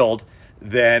the field,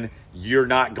 then you're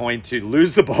not going to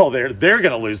lose the ball there. They're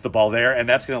going to lose the ball there, and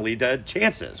that's going to lead to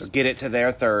chances. So get it to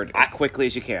their third as quickly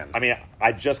as you can. I mean,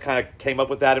 I just kind of came up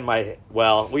with that in my –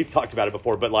 well, we've talked about it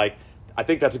before, but, like, I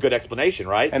think that's a good explanation,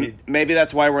 right? And maybe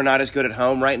that's why we're not as good at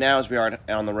home right now as we are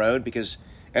on the road, because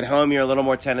at home you're a little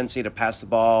more tendency to pass the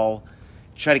ball,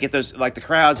 try to get those, like, the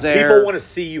crowds there. People want to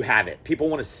see you have it. People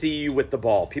want to see you with the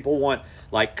ball. People want,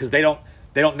 like, because they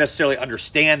don't necessarily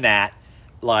understand that,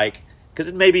 like, because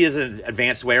it maybe is an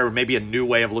advanced way or maybe a new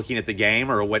way of looking at the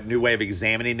game or a new way of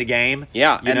examining the game.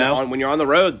 Yeah, when you're on the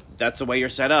road, that's the way you're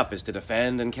set up, is to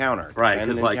defend and counter. Right,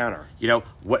 because, like, counter. you know,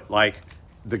 what, like,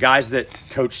 the guys that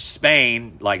coach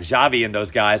Spain, like Xavi and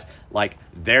those guys, like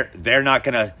they're not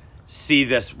going to see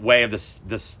this way of this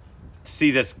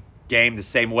game the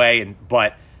same way,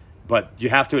 but you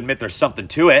have to admit there's something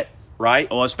to it, right?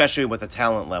 Well, especially with the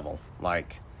talent level.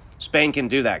 Like, Spain can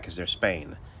do that because they're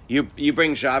Spain. You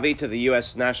bring Xavi to the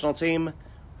U.S. national team,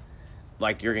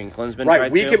 like Jurgen Klinsmann Right,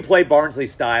 tried we to. can play Barnsley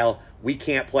style. We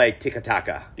can't play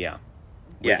tiki-taka. Yeah.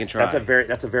 Yes, can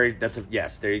try.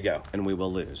 Yes, there you go. And we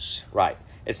will lose. Right.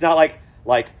 It's not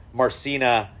like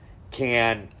Marcina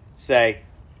can say,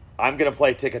 I'm going to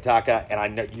play tiki-taka, and I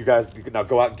know you guys now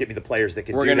go out and get me the players that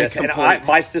can We're do gonna this. And complete-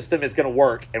 my system is going to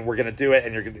work, and we're going to do it,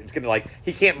 and it's going to, like,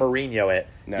 he can't Mourinho it.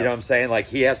 No. You know what I'm saying? Like,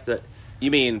 he has to... You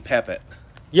mean Pep it.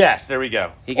 Yes, there we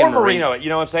go. He Or can Mourinho it. You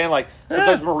know what I'm saying? Like,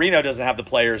 sometimes Mourinho doesn't have the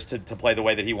players to play the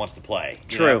way that he wants to play.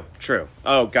 you know? True.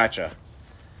 Oh, gotcha.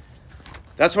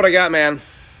 That's what I got, man,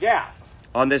 Yeah.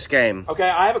 on this game. Okay,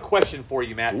 I have a question for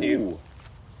you, Matthew. Ooh.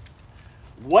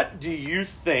 What do you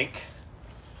think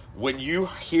when you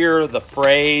hear the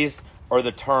phrase or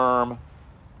the term,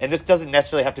 and this doesn't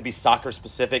necessarily have to be soccer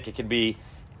specific, it can be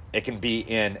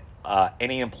in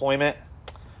any employment,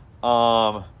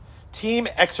 team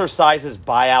exercises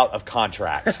buyout of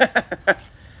contract.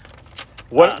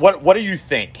 What do you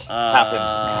think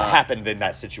happened in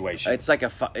that situation? It's like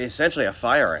essentially a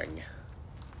firing.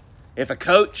 If a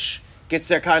coach gets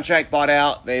their contract bought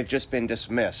out, they've just been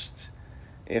dismissed.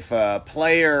 If a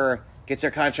player gets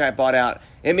their contract bought out,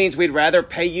 it means we'd rather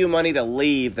pay you money to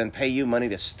leave than pay you money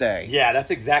to stay. Yeah,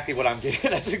 that's exactly what I'm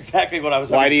getting. That's exactly what I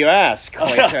was. Why do you ask,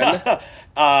 Clayton?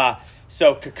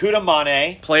 So Kakuta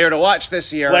Mane, Player to watch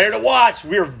this year. player to watch.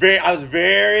 I was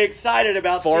very excited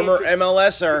about Former seeing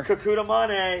MLSer. Kakuta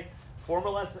Mane, former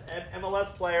MLS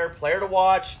player to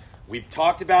watch. We've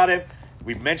talked about him.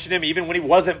 We've mentioned him even when he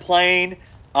wasn't playing.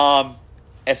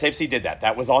 SAFC did that.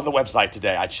 That was on the website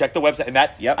today. I checked the website, and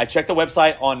I checked the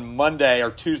website on Monday or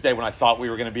Tuesday when I thought we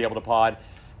were going to be able to pod,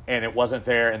 and it wasn't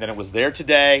there. And then it was there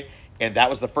today, and that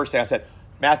was the first thing I said.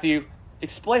 Matthew,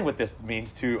 explain what this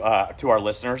means to our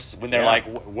listeners when they're like,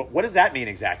 what does that mean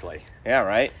exactly? Yeah,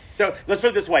 right. So let's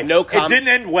put it this way. No it didn't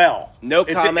end well. No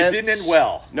It comments. didn't end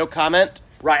well. No comment.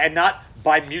 Right, and not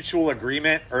by mutual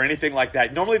agreement or anything like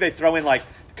that. Normally they throw in like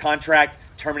contract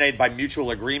terminated by mutual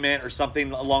agreement or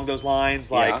something along those lines,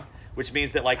 like which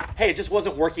means that like, hey, it just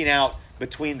wasn't working out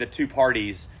between the two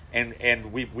parties, and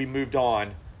we moved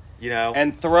on, you know.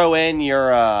 And throw in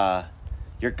your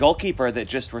goalkeeper that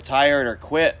just retired or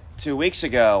quit 2 weeks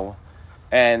ago,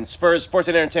 and Spurs Sports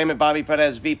and Entertainment Bobby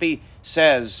Perez VP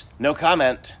says no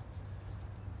comment.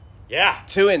 Yeah,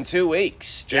 2 in 2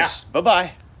 weeks. Just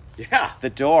bye-bye. yeah, The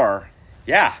door.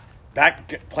 yeah.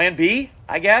 Back plan B,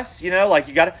 I guess. You know, like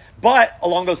you got to. But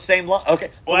along those same lines, okay.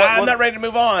 Well, I'm not ready to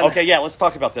move on. Okay, yeah, let's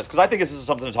talk about this because I think this is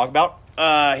something to talk about.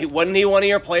 Wasn't he one of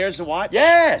your players to watch?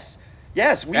 Yes.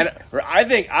 And I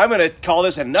think I'm going to call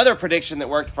this another prediction that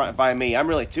worked by me. I'm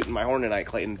really tooting my horn tonight,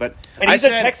 Clayton. But And he's a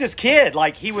Texas kid.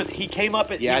 Like he came up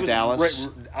at Dallas,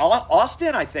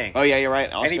 Austin, I think. Oh yeah, you're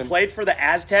right. Austin. And he played for the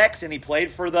Aztecs, and he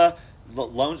played for the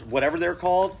Loans, whatever they're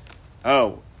called.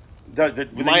 Oh, The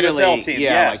minor USL league, team,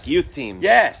 yeah, yes. like youth teams.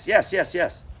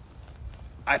 Yes.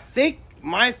 I think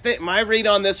my read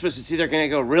on this was it's either going to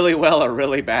go really well or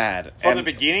really bad. From And the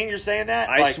beginning, you're saying that?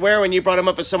 I swear when you brought him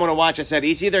up as someone to watch, I said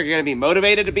he's either going to be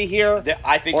motivated to be here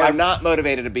or not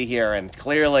motivated to be here. And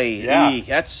clearly,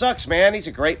 that sucks, man. He's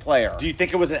a great player. Do you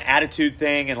think it was an attitude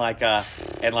thing and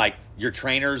like your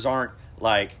trainers aren't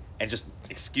like and just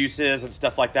excuses and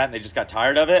stuff like that, and they just got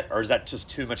tired of it, or is that just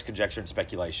too much conjecture and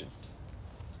speculation?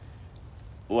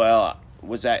 Well,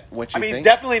 was that what you think? He's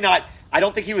definitely not. I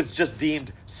don't think he was just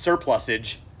deemed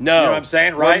surplusage. No. You know what I'm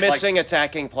saying, right? We're missing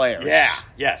attacking players. Yeah,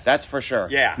 yes. That's for sure.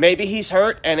 Yeah. Maybe he's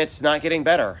hurt and it's not getting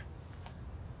better.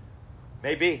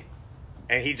 Maybe.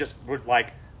 And he just would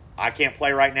like, I can't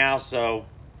play right now, so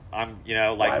I'm,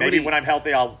 Why maybe would he- when I'm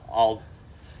healthy, I'll.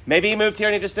 Maybe he moved here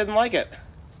and he just didn't like it.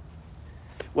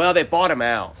 Well, they bought him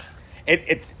out.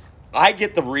 I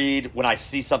get the read when I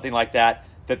see something like that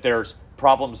there's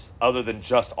problems other than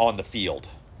just on the field.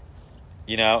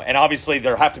 And obviously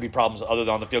there have to be problems other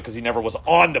than on the field because he never was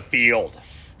on the field.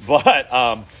 But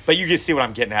you can see what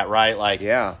I'm getting at, right? Like,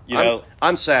 Yeah.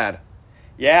 I'm sad.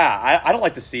 Yeah, I don't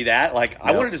like to see that. Like, I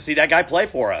Nope. wanted to see that guy play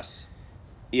for us.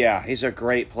 Yeah, he's a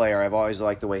great player. I've always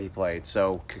liked the way he played.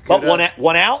 So, But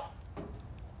one out,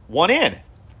 one in.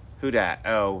 Who dat?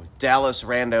 Oh, Dallas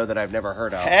Rando that I've never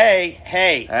heard of. Hey.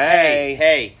 Hey.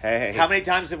 How many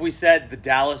times have we said the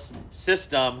Dallas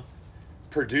system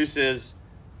produces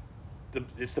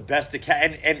it's the best it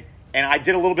can? And And I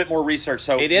did a little bit more research.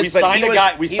 So It is, we but signed he a was-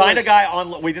 guy. We he signed a was- guy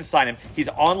on. We didn't sign him. He's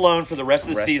on loan for the rest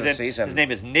of the Rest of the season. season. His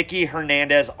name is Nicky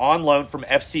Hernandez, on loan from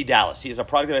FC Dallas. He is a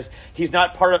product of. He's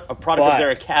not a product But of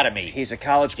their academy. he's a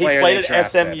college He player played they at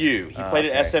drafted. SMU. He played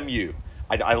Okay. at SMU.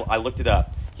 I looked it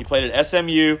up. He played at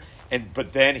SMU,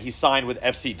 but then he signed with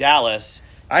FC Dallas.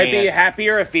 I'd be and-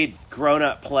 happier if he'd grown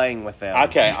up playing with them.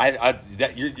 Okay,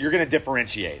 you're going to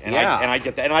differentiate, and Yeah. I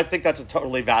get that, and I think that's a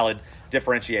totally valid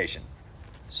differentiation.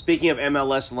 Speaking of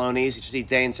MLS loanees, did you see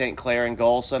Dane St. Clair in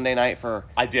goal Sunday night for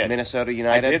I did. Minnesota I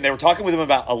United? did. They were talking with him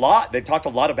about a lot. They talked a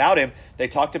lot about him. They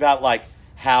talked about like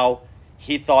how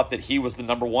he thought that he was the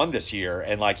number one this year,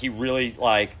 and like he really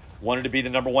like wanted to be the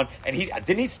number one. And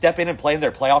didn't he step in and play in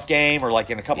their playoff game or like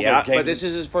in a couple Yeah, of games? but this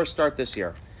is his first start this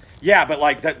year. Yeah, but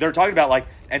like they're talking about like,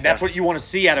 and that's Yeah. what you want to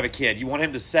see out of a kid. You want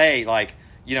him to say like,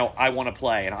 I want to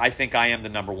play, and I think I am the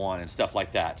number one, and stuff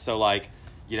like that. So like,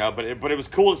 but it was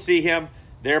cool to see him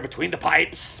there between the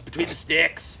pipes, between the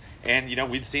sticks, and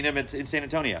we'd seen him in San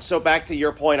Antonio. So back to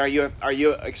your point, are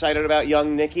you excited about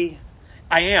young Nicky?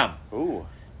 I am. Ooh.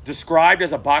 Described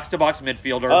as a box-to-box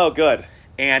midfielder. Oh, good.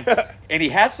 And he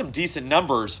has some decent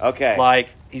numbers. Okay. Like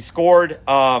he scored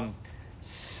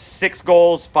 6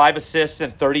 goals, 5 assists,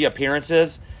 and 30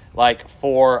 appearances. Like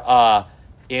for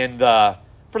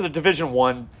the Division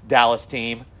I Dallas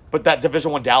team. But that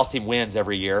Division I Dallas team wins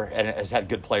every year and has had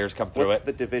good players come through What's it.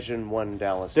 the Division I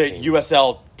Dallas The team?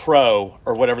 USL Pro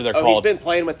or whatever they're Oh, called. he's been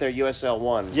playing with their USL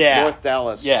 1. Yeah. North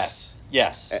Dallas. Yes.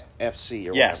 FC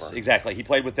or Yes, whatever. exactly. He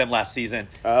played with them last season.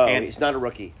 Oh, and he's not a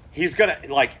rookie. he's gonna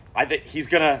I think he's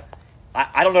gonna.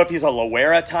 I don't know if he's a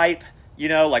Loera type,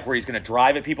 like where he's gonna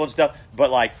drive at people and stuff.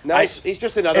 But like, No, he's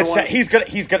just another one. He's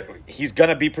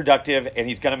gonna be productive and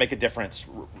he's gonna make a difference.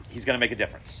 He's gonna make a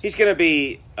difference. He's going to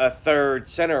be a third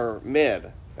center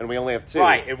mid, and we only have 2.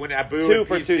 Right, and when Abu 2 and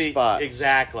for PC 2 spots.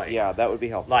 exactly. Yeah, that would be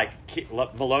helpful. Like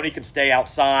Maloney can stay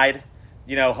outside,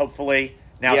 hopefully.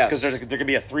 Now, Yes. because there's going to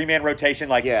be a 3-man rotation.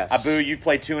 Like, Yes. Abu, you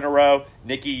play 2 in a row.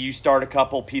 Nikki, you start a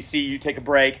couple. PC, you take a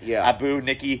break. Yeah. Abu,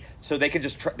 Nikki. So they can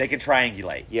they can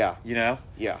triangulate. Yeah.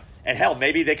 Yeah. And hell,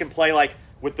 maybe they can play like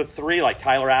with the 3, like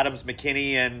Tyler Adams,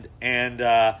 McKinney, and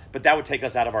but that would take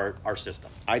us out of our system.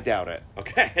 I doubt it.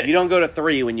 Okay. You don't go to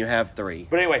 3 when you have 3.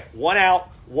 But anyway, 1 out,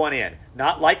 1 in.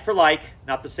 Not like for like,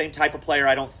 not the same type of player,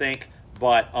 I don't think.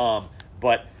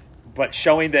 But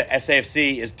showing that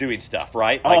SAFC is doing stuff,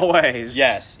 right? Like, Always.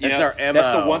 yes. That's our MO.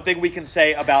 That's the one thing we can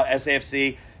say about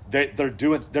SAFC. They're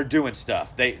doing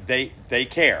stuff. They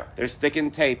care. They're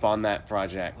sticking tape on that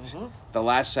project. Mm-hmm. The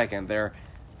last second, they're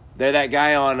that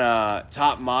guy on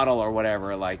Top Model or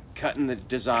whatever, like cutting the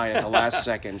design at the last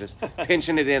second, just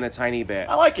pinching it in a tiny bit.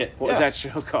 I like it. What was Yeah. that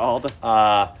show called?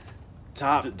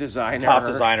 Top Designer. Top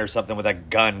designer or something with that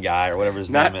gun guy or whatever his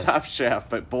Not name is. Top Chef,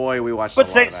 but boy, we watched. But a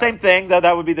lot of that. same thing.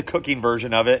 That would be the cooking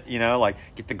version of it. Like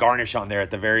get the garnish on there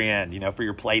at the very end. For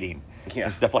your plating Yeah.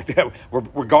 and stuff like that.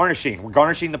 We're garnishing. We're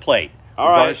garnishing the plate. All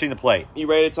We're right. garnishing the plate. You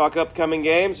ready to talk upcoming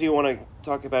games? Or you want to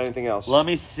talk about anything else? Let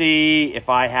me see if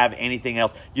I have anything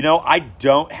else. I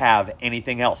don't have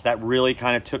anything else. That really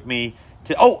kind of took me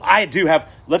to. Oh, I do have.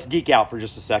 Let's geek out for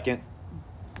just a second.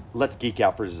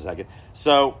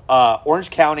 So, Orange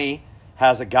County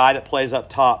has a guy that plays up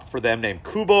top for them named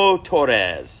Cubo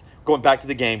Torres. Going back to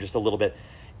the game just a little bit.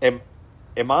 Am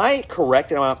I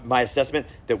correct in my assessment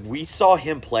that we saw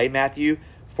him play, Matthew,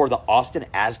 for the Austin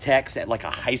Aztecs at like a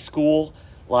high school?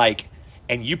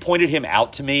 And you pointed him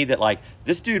out to me that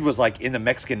this dude was in the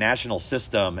Mexican national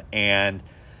system and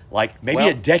maybe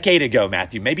a decade ago,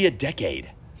 Matthew, maybe a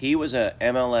decade. He was a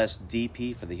MLS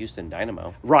DP for the Houston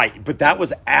Dynamo. Right, but that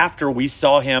was after we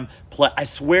saw him play. I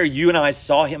swear you and I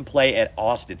saw him play in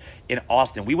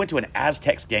Austin. We went to an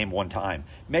Aztecs game one time.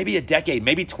 Maybe a decade,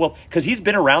 maybe 12, because he's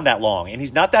been around that long. And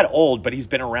he's not that old, but he's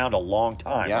been around a long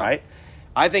time, right?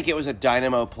 I think it was a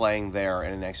Dynamo playing there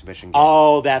in an exhibition game.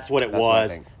 Oh, that's what it That's what I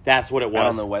was. think. That's what it Out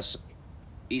was. on the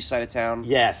east side of town.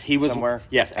 Yes, he was somewhere.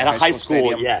 Yes, at a high school.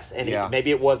 stadium. Yes, and Yeah.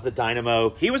 maybe it was the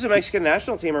Dynamo. He was a Mexican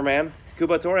national teamer, man.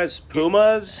 Cuba Torres,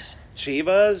 Pumas,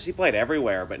 Chivas. He played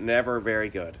everywhere, but never very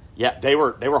good. Yeah, they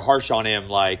were harsh on him,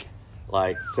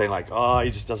 saying oh, he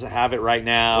just doesn't have it right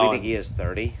now. What do you think he is,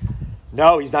 30?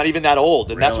 No, he's not even that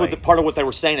old, and that's what Really? part of what they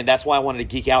were saying, and that's why I wanted to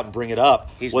geek out and bring it up.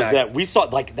 He's was not- that we saw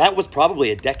that was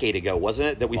probably a decade ago,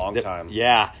 wasn't it? Long time.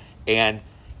 Yeah, and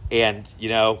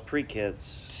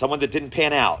Pre-kids. someone that didn't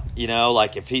pan out.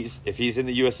 If he's in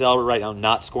the USL right now,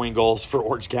 not scoring goals for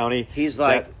Orange County, He's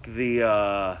like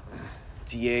the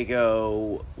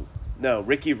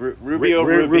Ricky Rubio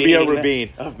Rubio Rubin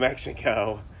of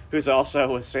Mexico, who's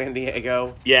also with San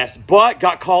Diego. Yes, but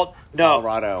got called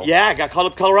Colorado. Yeah, got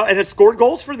called up Colorado and has scored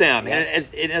goals for them, Yeah. and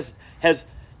it has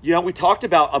we talked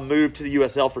about a move to the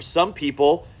USL for some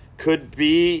people could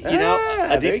be, a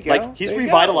there you decent, go. like he's There you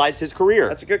revitalized his career.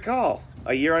 That's a good call.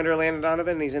 A year under Landon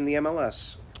Donovan, and he's in the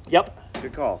MLS. Yep.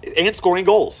 Good call. And scoring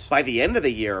goals. By the end of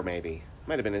the year, maybe.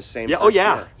 Might have been his same Yeah. first Oh,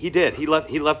 yeah. year. He did. He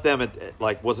left them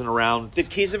at wasn't around. Did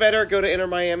Kiesewetter go to Inter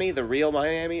Miami, the real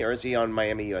Miami, or is he on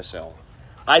Miami USL?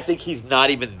 I think he's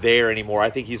not even there anymore. I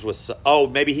think he's with. Oh,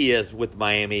 maybe he is with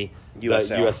Miami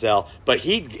USL. But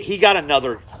he got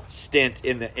another stint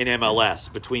in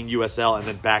MLS between USL and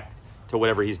then back to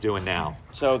whatever he's doing now.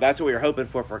 So that's what we were hoping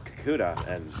for Kakuta,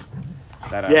 and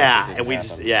that Yeah, obviously and we didn't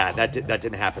just happen. that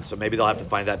didn't happen. So maybe they'll have to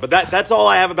find that. But that's all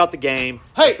I have about the game.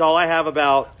 Hey! That's all I have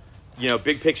about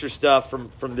big picture stuff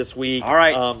from this week. All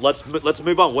right. Let's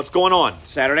move on. What's going on?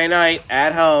 Saturday night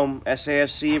at home,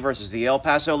 SAFC versus the El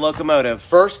Paso Locomotive.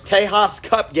 First Tejas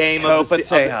Cup game Copa of the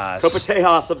Tejas. Copa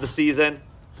Tejas of the season,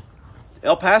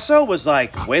 El Paso was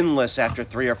like winless after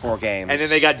 3 or 4 games, and then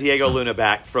they got Diego Luna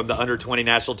back from the under-20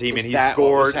 national team, and he that what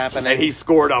was scored. happening? And he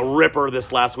scored a ripper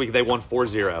this last week. They won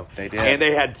 4-0. They did. And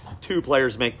they had 2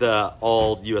 players make the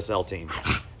all USL team.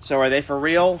 So are they for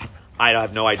real? I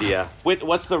have no idea.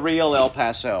 What's the real El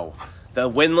Paso? The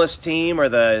winless team or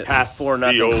the Pass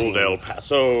 4-0 the old team? El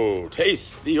Paso.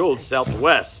 Taste the old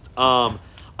Southwest. I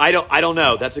don't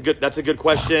know. That's a good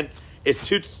question. It's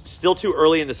still too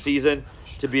early in the season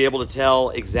to be able to tell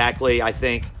exactly, I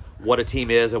think, what a team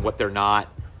is and what they're not.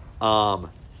 But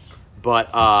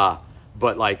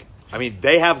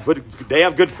they have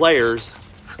good players,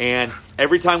 and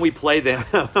every time we play them,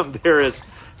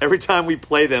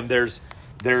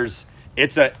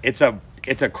 it's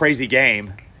a crazy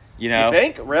game. You You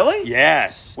think? Really?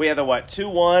 Yes. We had the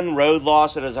 2-1 road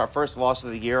loss. It was our first loss of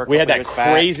the year. We had that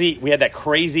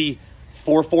crazy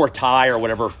 4-4 tie or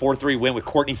whatever, 4-3 win with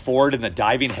Courtney Ford in the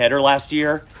diving header last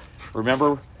year.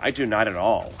 Remember? I do not at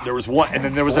all. There was one, and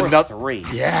then there was 4-3.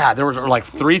 another. Yeah, there was like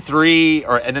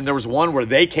 3-3, and then there was one where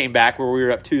they came back where we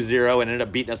were up 2-0 and ended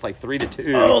up beating us like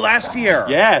 3-2. Oh, last year.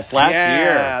 Yes, last year.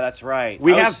 Yeah, that's right.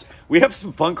 We have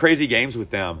some fun, crazy games with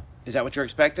them. Is that what you're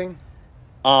expecting?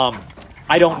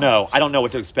 I don't know. I don't know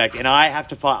what to expect, and I have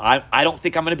to find. I don't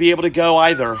think I'm going to be able to go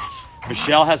either.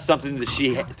 Michelle has something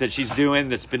that she's doing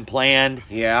that's been planned.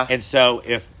 Yeah. And so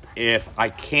if I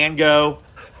can go,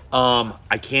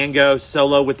 I can go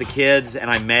solo with the kids, and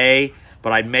I may,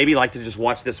 but I'd maybe like to just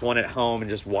watch this one at home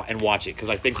and just watch it because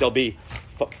I think there'll be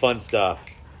fun stuff.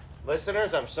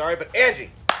 Listeners, I'm sorry, but Angie,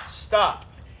 stop.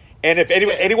 And if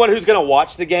anyone who's going to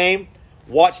watch the game,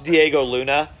 watch Diego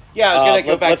Luna. Yeah, I was going to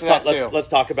go back to that too. Let's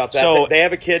talk about that. So, they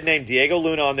have a kid named Diego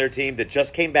Luna on their team that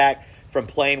just came back from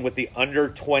playing with the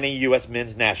under-20 U.S.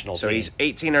 men's national team. So he's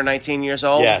 18 or 19 years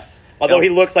old? Yes. Although he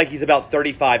looks like he's about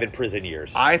 35 in prison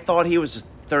years. I thought he was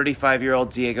a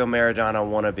 35-year-old Diego Maradona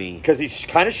wannabe. Because he's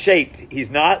kind of shaped. He's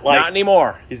not like... Not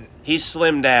anymore. He's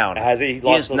slimmed down. Has he?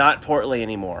 He is not portly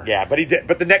anymore. Yeah, but he did.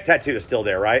 But the neck tattoo is still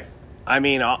there, right? I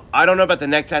mean, I don't know about the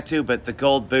neck tattoo, but the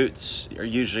gold boots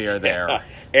usually are there.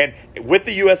 And with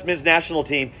the U.S. men's national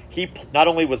team, he not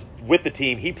only was with the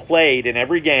team, he played in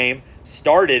every game,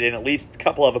 started in at least a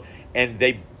couple of them, and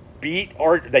they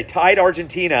tied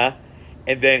Argentina,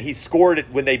 and then he scored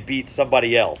it when they beat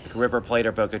somebody else. River Plate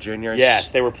or Boca Juniors? Yes,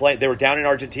 they were down in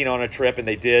Argentina on a trip, and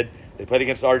they played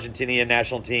against the Argentinian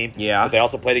national team. Yeah. But they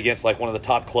also played against like one of the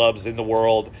top clubs in the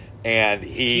world. And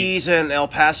he's an El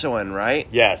Pasoan, right?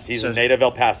 Yes, he's a native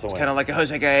El Pasoan. Kind of like a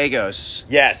Jose Gallegos.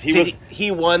 Yes, he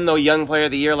won the Young Player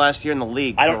of the Year last year in the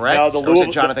league. I don't correct? know. Or was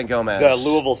it Jonathan Gomez? The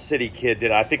Louisville City kid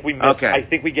did. I think we missed. Okay. I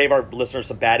think we gave our listeners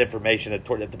some bad information at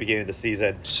the beginning of the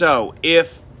season. So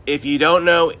if you don't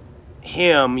know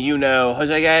him, you know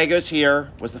Jose Gallegos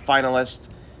here was the finalist.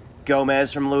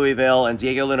 Gomez from Louisville and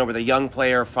Diego Luna were the Young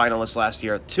Player finalists last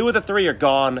year. 2 of the 3 are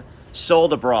gone.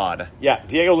 Sold abroad. Yeah,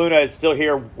 Diego Luna is still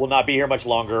here. Will not be here much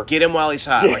longer. Get him while he's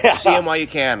hot. Yeah. Like, see him while you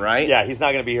can, right? Yeah, he's not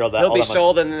going to be here He'll be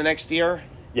sold in the next year.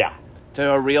 Yeah, to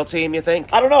a real team. You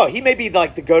think? I don't know. He may be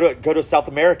like the go to South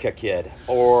America kid,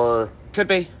 or could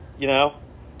be. You know,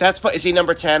 is he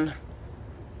number 10?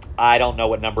 I don't know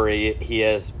what number he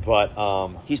is,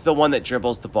 but he's the one that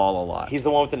dribbles the ball a lot. He's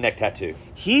the one with the neck tattoo.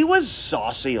 He was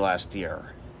saucy last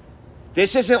year.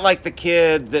 This isn't like the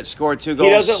kid that scored 2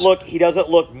 goals. He doesn't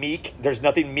look meek. There's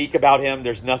nothing meek about him.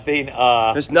 There's nothing.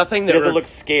 There's nothing that he doesn't look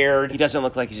scared. He doesn't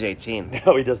look like he's 18.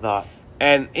 No, he does not.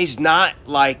 And he's not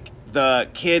like the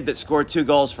kid that scored 2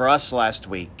 goals for us last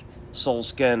week,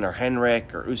 Solskin or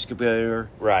Henrik or Uskabur.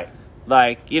 Right.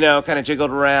 Like, kind of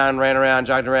jiggled around, ran around,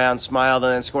 jogged around, smiled,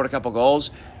 and then scored a couple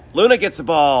goals. Luna gets the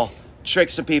ball,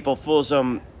 tricks some people, fools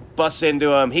them, busts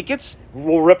into him.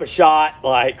 We'll rip a shot.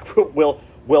 Like we'll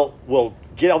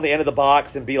get on the end of the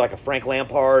box and be like a Frank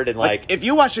Lampard and like if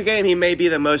you watch the game, he may be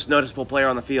the most noticeable player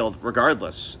on the field,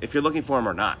 regardless if you're looking for him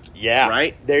or not. yeah,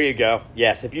 right. There you go.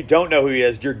 Yes, if you don't know who he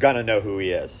is, you're gonna know who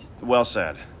he is. Well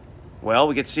said. Well,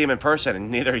 we get to see him in person, and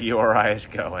neither you or I is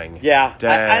going. Yeah,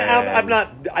 Dang. I'm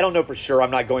not. I don't know for sure.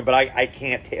 I'm not going, but I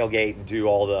can't tailgate and do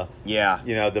all the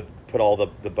put all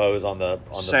the bows on the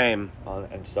Same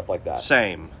and stuff like that.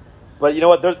 Same. But you know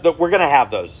what? We're gonna have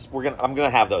those. I'm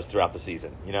gonna have those throughout the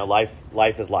season. You know,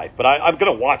 life is life. But I'm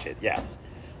gonna watch it. Yes.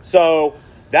 So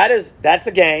that's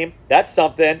a game. That's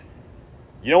something.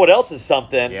 You know what else is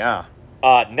something? Yeah.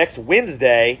 Next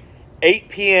Wednesday, 8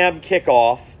 p.m.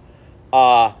 kickoff.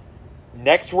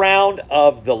 Next round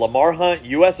of the Lamar Hunt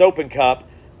U.S. Open Cup,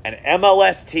 an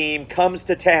MLS team comes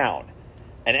to town.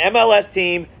 An MLS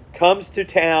team comes to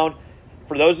town.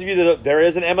 For those of you that there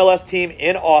is an MLS team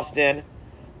in Austin.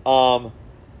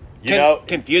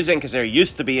 Confusing because there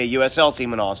used to be a USL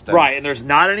team in Austin, right? And there's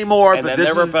not anymore. And but then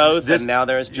there were both, and now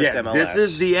there's just MLS. This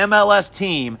is the MLS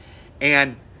team,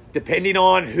 and depending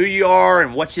on who you are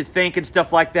and what you think and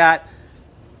stuff like that,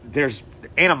 there's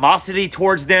animosity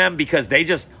towards them because they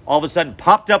just all of a sudden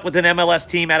popped up with an MLS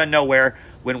team out of nowhere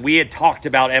when we had talked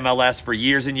about MLS for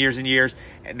years and years and years,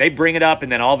 and they bring it up,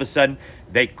 and then all of a sudden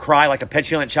they cry like a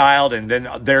petulant child, and then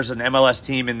there's an MLS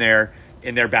team in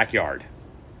their backyard.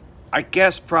 I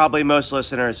guess probably most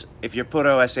listeners, if you're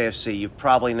Puto SAFC, you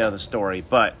probably know the story,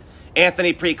 but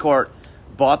Anthony Precourt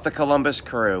bought the Columbus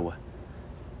Crew.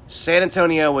 San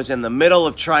Antonio was in the middle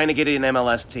of trying to get an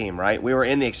MLS team, right? We were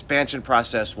in the expansion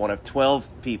process, one of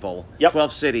 12 people,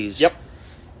 12 cities. Yep.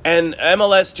 And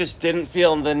MLS just didn't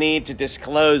feel the need to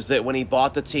disclose that when he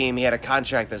bought the team, he had a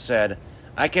contract that said,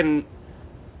 I can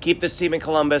keep this team in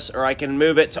Columbus or I can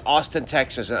move it to Austin,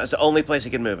 Texas. And that's the only place he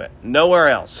can move it. Nowhere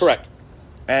else. Correct.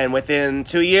 And within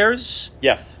 2 years,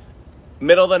 yes,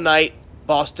 middle of the night,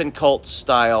 Boston Colts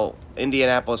style,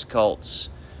 Indianapolis Colts,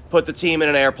 put the team in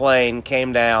an airplane,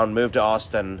 came down, moved to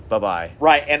Austin, bye-bye.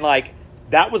 Right, and like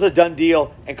that was a done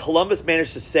deal, and Columbus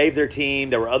managed to save their team.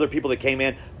 There were other people that came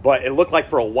in, but it looked like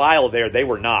for a while there they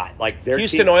were not. Like their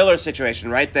Houston Oilers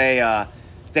situation, right? They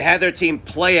had their team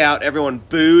play out. Everyone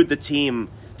booed the team.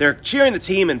 They're cheering the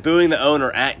team and booing the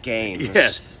owner at games.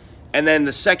 Yes. And then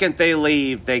the second they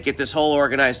leave, they get this whole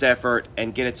organized effort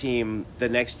and get a team the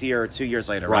next year or 2 years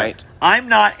later, right? I'm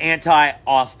not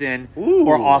anti-Austin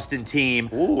or Austin team.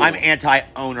 Ooh. I'm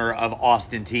anti-owner of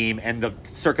Austin team and the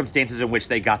circumstances in which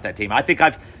they got that team. I think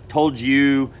I've told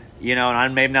you, and I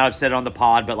may not have said it on the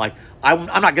pod, but like I'm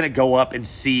not going to go up and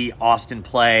see Austin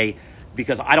play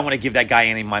because I don't want to give that guy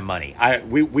any of my money.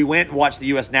 We went and watched the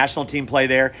U.S. national team play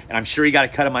there, and I'm sure he got a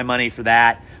cut of my money for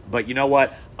that. But you know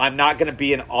what? I'm not going to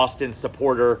be an Austin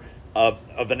supporter of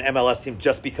an MLS team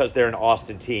just because they're an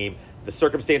Austin team. The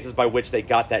circumstances by which they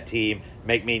got that team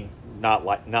make me not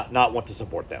want to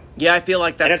support them. Yeah, I feel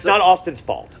like that's... And it's not Austin's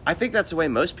fault. I think that's the way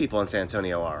most people in San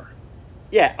Antonio are.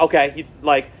 Yeah, okay.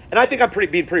 And I think I'm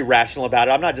being pretty rational about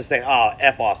it. I'm not just saying,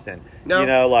 F Austin.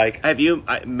 No. Have you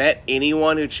met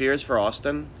anyone who cheers for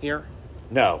Austin here?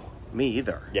 No. Me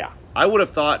either. Yeah. I would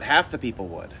have thought half the people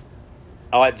would.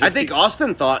 I think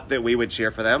Austin thought that we would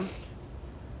cheer for them.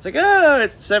 It's like,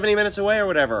 it's 70 minutes away or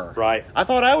whatever. Right. I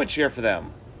thought I would cheer for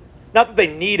them. Not that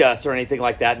they need us or anything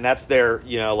like that, and that's their,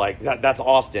 that's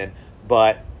Austin,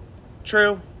 but...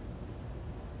 True.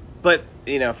 But,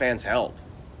 fans help.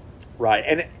 Right.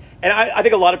 And I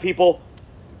think a lot of people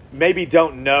maybe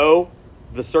don't know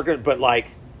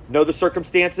know the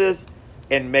circumstances,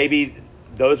 and maybe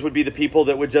those would be the people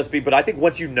that would just be. But I think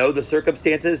once you know the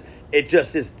circumstances, it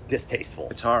just is distasteful.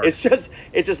 It's hard.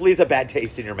 It just leaves a bad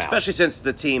taste in your mouth. Especially since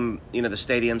the team, the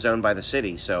stadium's owned by the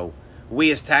city, so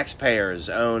we as taxpayers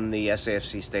own the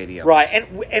SAFC stadium. Right,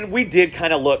 and we did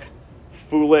kind of look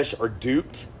foolish or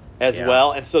duped as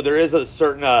well, and so there is a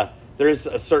certain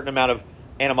amount of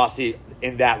animosity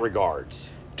in that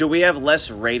regards. Do we have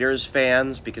less Raiders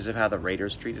fans because of how the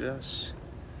Raiders treated us?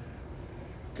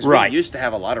 Because we used to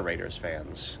have a lot of Raiders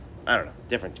fans. I don't know.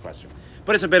 Different question.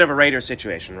 But it's a bit of a Raiders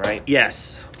situation, right?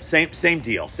 Yes. Same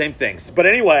deal. Same things. But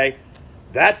anyway,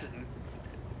 that's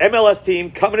MLS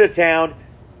team coming to town.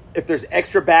 If there's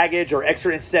extra baggage or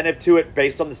extra incentive to it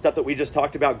based on the stuff that we just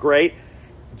talked about, great.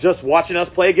 Just watching us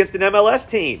play against an MLS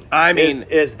team. I mean,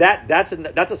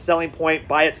 that's a selling point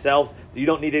by itself. You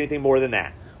don't need anything more than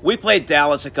that. We played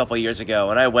Dallas a couple years ago,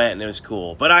 and I went, and it was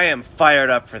cool. But I am fired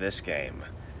up for this game.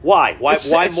 Why? Why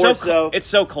more so? It's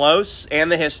so close,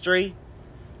 and the history.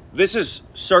 This is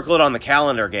circle it on the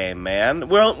calendar game, man.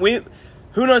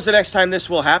 Who knows the next time this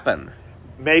will happen?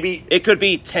 Maybe it could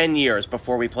be 10 years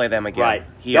before we play them again. Right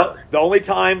here. The only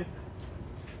time,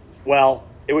 well,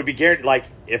 it would be guaranteed. Like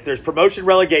if there's promotion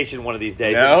relegation one of these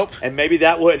days, Nope. and maybe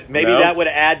that would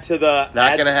add to the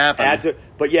Not gonna happen.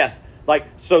 But yes, like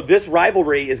so this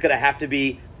rivalry is going to have to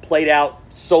be played out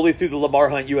solely through the Lamar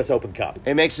Hunt U.S. Open Cup.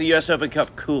 It makes the U.S. Open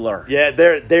Cup cooler. Yeah,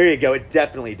 there you go. It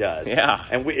definitely does. Yeah.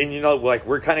 And like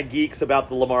we're kind of geeks about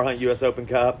the Lamar Hunt U.S. Open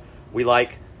Cup. We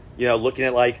like, looking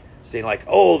at like seeing like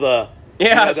the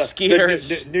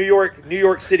Skeeters. New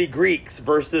York City Greeks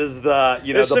versus the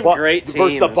great versus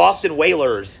the teams. Boston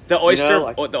Whalers. The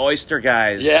oyster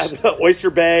guys. Yeah, the Oyster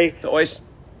Bay. The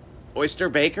oyster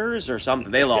bakers or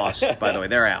something. They lost, by the way.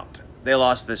 They're out. They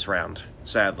lost this round,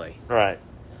 sadly. Right.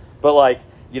 But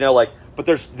but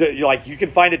there's you can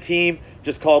find a team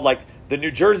just called like the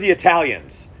New Jersey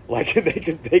Italians. Like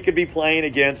they could be playing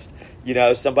against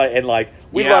somebody, and like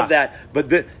we love that.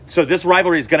 But so this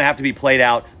rivalry is going to have to be played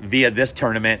out via this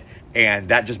tournament, and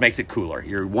that just makes it cooler.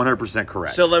 You're 100%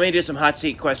 correct. So let me do some hot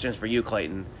seat questions for you,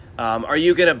 Clayton. Are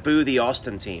you going to boo the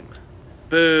Austin team?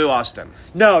 Boo Austin.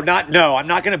 No. I'm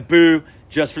not going to boo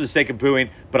just for the sake of booing,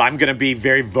 but I'm going to be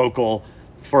very vocal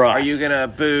for us. Are you going to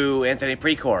boo Anthony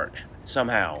Precourt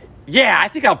somehow? Yeah, I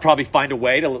think I'll probably find a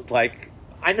way to like.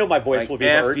 I know my voice will be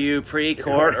heard. F you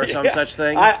Precourt or some such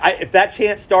thing. If that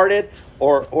chant started,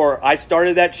 or I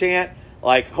started that chant,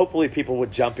 like hopefully people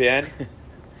would jump in.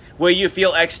 Will you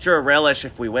feel extra relish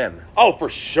if we win? Oh, for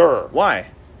sure. Why?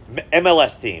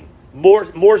 MLS team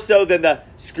more so than the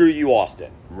screw you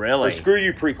Austin. Really? Or screw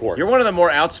you Precourt. You're one of the more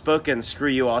outspoken screw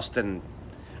you Austin.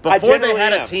 Before they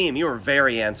had a team, you were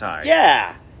very anti.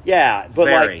 Yeah, but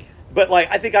very.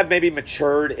 I think I've maybe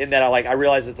matured in that I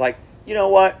realize it's like, you know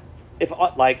what? If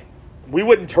we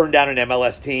wouldn't turn down an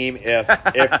MLS team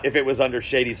if it was under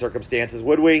shady circumstances,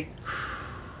 would we?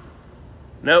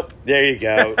 Nope. There you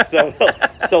go. So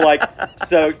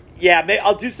yeah,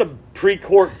 I'll do some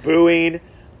pre-court booing.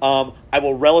 I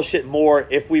will relish it more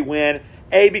if we win.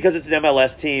 A, because it's an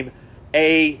MLS team.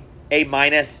 A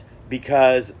minus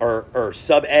because or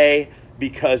sub A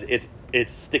because it's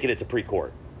sticking it to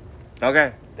pre-court.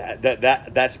 Okay.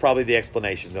 That's probably the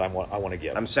explanation that I want to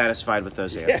give. I'm satisfied with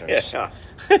those answers. Yeah.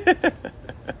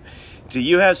 Do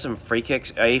you have some free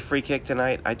kicks? A free kick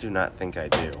tonight? I do not think I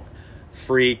do.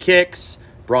 Free kicks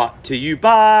brought to you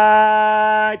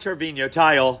by Trevino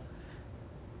Tile.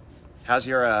 How's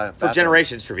your For bathroom?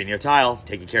 generations, Trevino Tile,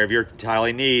 taking care of your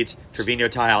tiling needs. Trevino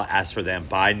Tile asks for them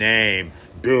by name.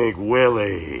 Big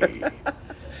Willie.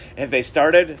 Have they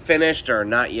started, finished, or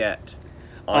not yet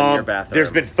on your bathroom?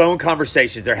 There's been phone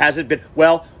conversations. There hasn't been.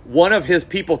 Well, one of his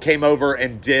people came over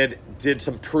and did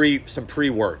some pre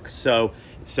work. So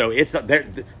it's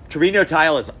Trevino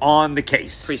Tile is on the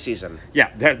case. Preseason.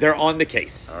 Yeah, they're on the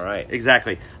case. All right.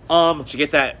 Exactly. Did you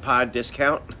get that pod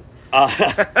discount?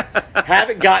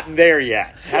 Haven't gotten there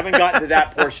yet. Haven't gotten to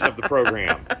that portion of the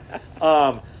program.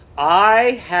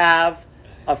 I have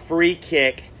a free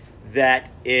kick that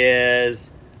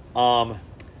is, and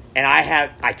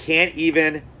I can't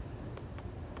even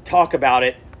talk about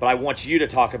it, but I want you to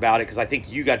talk about it because I think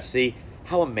you got to see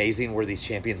how amazing were these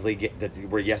Champions League that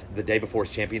were the day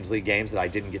before's Champions League games that I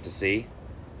didn't get to see.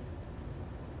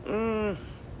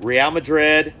 Real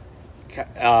Madrid.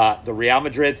 The Real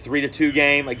Madrid 3-2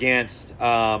 game against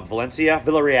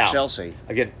Villarreal. Chelsea.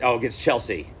 Against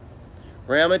Chelsea.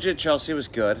 Real Madrid Chelsea was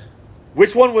good.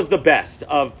 Which one was the best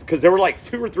because there were like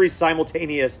 2 or 3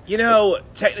 simultaneous.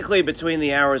 Technically between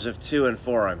the hours of 2 and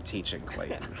 4, I'm teaching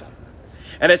Clayton.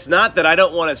 And it's not that I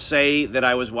don't want to say that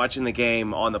I was watching the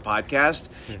game on the podcast.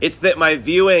 It's that my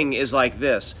viewing is like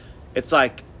this. It's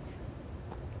like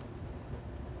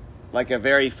a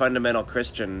very fundamental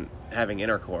Christian having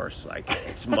intercourse. Like,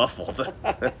 it's muffled.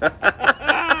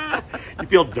 You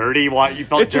feel dirty? You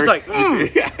felt it's dirty? Just like,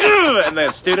 and the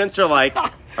students are like,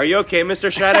 "Are you okay,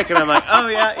 Mr. Shattuck?" And I'm like, "Oh,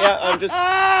 yeah, I'm just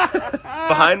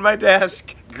behind my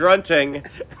desk, grunting."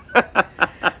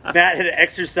 Matt had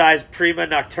exercised prima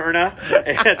nocturna,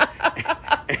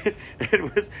 and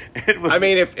it was. I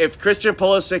mean, if Christian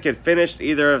Pulisic had finished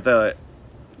either of the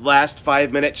last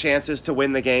 5-minute chances to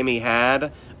win the game he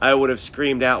had, I would have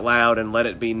screamed out loud and let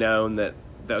it be known that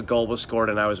the goal was scored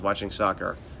and I was watching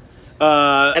soccer.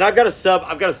 And I've got a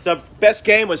sub. Best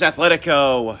game was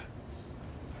Atletico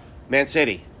Man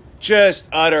City. Just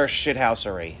utter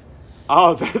shithousery.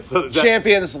 Oh,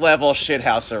 Champions level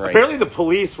shithousery. Apparently the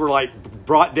police were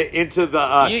brought into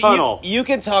the tunnel. You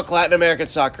can talk Latin American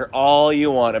soccer all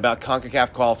you want about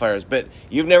CONCACAF qualifiers, but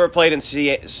you've never played in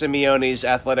Simeone's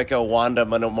Atletico Wanda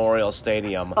Memorial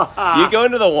Stadium. You go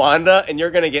into the Wanda and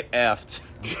you're going to get effed.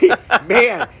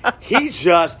 Man,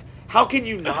 how can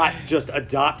you not just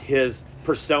adopt his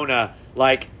persona?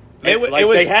 Like,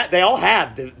 They all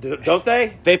have, don't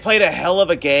they? They played a hell of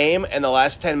a game, and the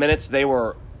last 10 minutes they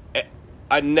were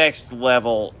a next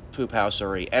level poop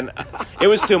housery, and it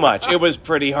was too much. It was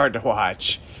pretty hard to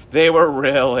watch. They were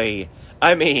really,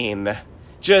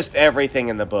 just everything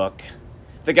in the book.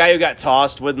 The guy who got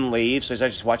tossed wouldn't leave, so he's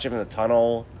just watching from the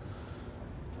tunnel.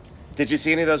 Did you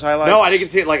see any of those highlights? No, I didn't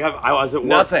see it. Like I was at work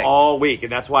Nothing. all week,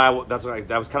 and that's why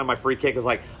that was kind of my free kick. Is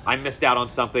like I missed out on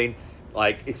something.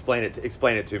 Like explain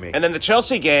it to me. And then the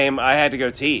Chelsea game, I had to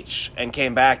go teach, and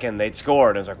came back and they'd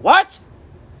scored. I was like, what?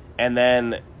 And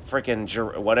then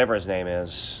freaking whatever his name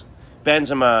is,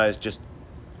 Benzema is just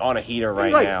on a heater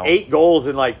right like now. 8 goals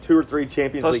in like 2 or 3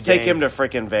 Champions Let's League take him to games.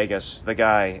 freaking Vegas. The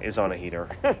guy is on a heater.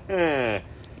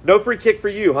 No free kick for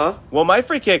you, huh? Well, my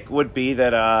free kick would be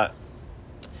that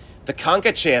the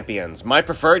Conca Champions, my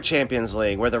preferred Champions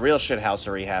League, where the real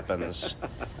shithousery happens.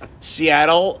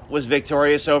 Seattle was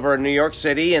victorious over New York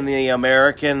City in the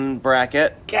American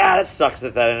bracket. God, it sucks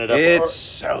that ended up. It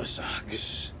so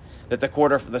sucks that the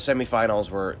semifinals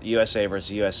were USA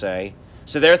versus USA.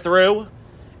 So they're through,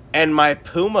 and my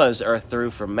Pumas are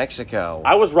through from Mexico.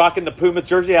 I was rocking the Pumas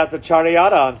jersey at the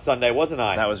Charreada on Sunday, wasn't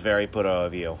I? That was very puto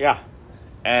of you. Yeah.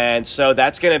 And so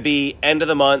that's going to be end of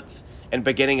the month and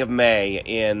beginning of May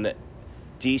in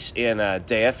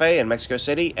DFA in Mexico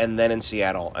City, and then in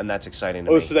Seattle, and that's exciting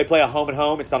to me. Oh, so they play a home and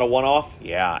home? It's not a one-off?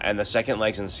 Yeah, and the second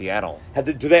leg's in Seattle.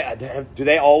 Do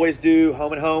they always do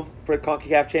home and home for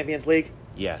CONCACAF Champions League?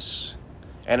 Yes.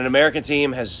 And an American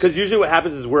team has... Because usually what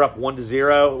happens is we're up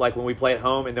 1-0, like when we play at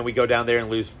home, and then we go down there and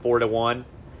lose 4-1,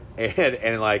 and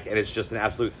it's just an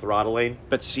absolute throttling.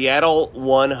 But Seattle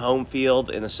won home field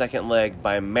in the second leg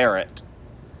by merit.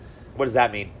 What does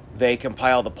that mean? They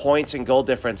compile the points and goal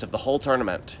difference of the whole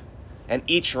tournament. And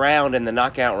each round in the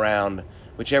knockout round,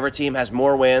 whichever team has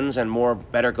more wins and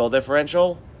better goal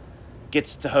differential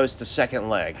gets to host the second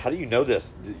leg. How do you know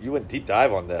this? You went deep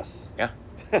dive on this. Yeah.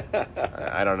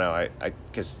 I don't know.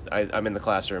 Because I'm in the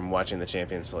classroom watching the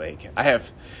Champions League. I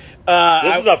have...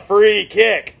 This is a free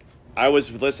kick. I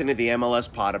was listening to the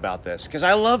MLS pod about this because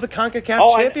I love the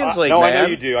CONCACAF Champions League, man.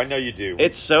 I know you do.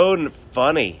 It's so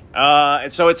funny.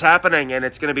 And so it's happening, and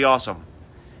it's going to be awesome.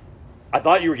 I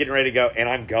thought you were getting ready to go, and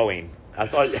I'm going. I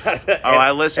thought.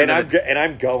 I listened. And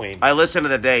I'm going. I listened to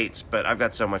the dates, but I've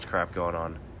got so much crap going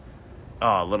on.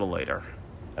 A little later,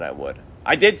 and I would.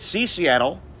 I did see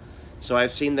Seattle, so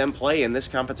I've seen them play in this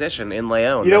competition in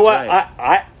León. You know what?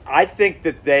 Right. I think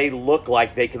that they look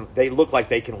like they can. They look like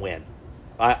they can win.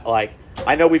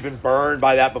 I know we've been burned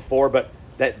by that before, but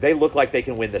that they look like they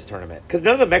can win this tournament because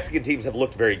none of the Mexican teams have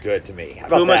looked very good to me. How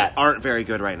about Pumas that? aren't very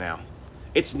good right now.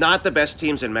 It's not the best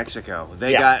teams in Mexico.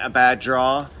 They Yeah. got a bad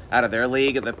draw out of their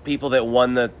league. The people that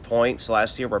won the points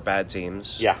last year were bad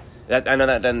teams. Yeah. I know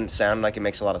that doesn't sound like it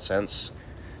makes a lot of sense.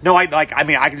 No, I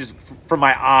can just from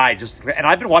my eye and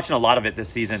I've been watching a lot of it this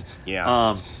season.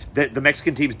 Yeah. The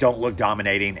Mexican teams don't look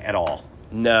dominating at all.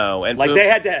 No, and Like they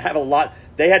had to have a lot.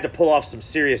 They had to pull off some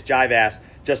serious jive ass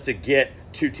just to get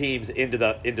 2 teams into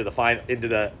the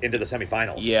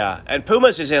semifinals. Yeah, and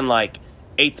Pumas is in like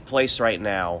 8th place right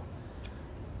now,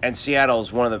 and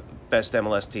Seattle's one of the best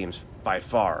MLS teams by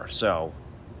far. So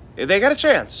they got a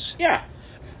chance. Yeah.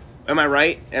 Am I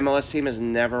right? MLS team has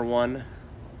never won.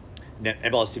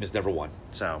 MLS team has never won.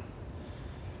 So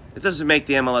it doesn't make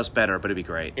the MLS better, but it'd be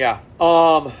great. Yeah.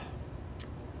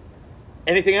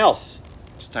 Anything else?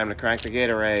 It's time to crack the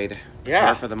Gatorade. Yeah.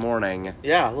 Prepare for the morning.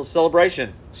 Yeah, a little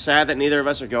celebration. Sad that neither of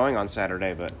us are going on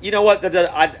Saturday, but You know what?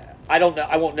 I don't.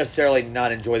 I won't necessarily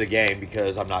not enjoy the game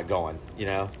because I'm not going. You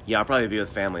know. yeah, I'll probably be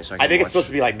with family. So I think it's supposed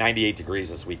to be like 98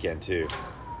 degrees this weekend too.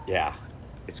 Yeah.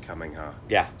 It's coming, huh?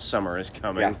 Yeah. Summer is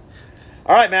coming. Yeah.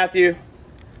 All right, Matthew.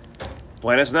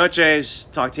 Buenas noches.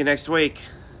 Talk to you next week.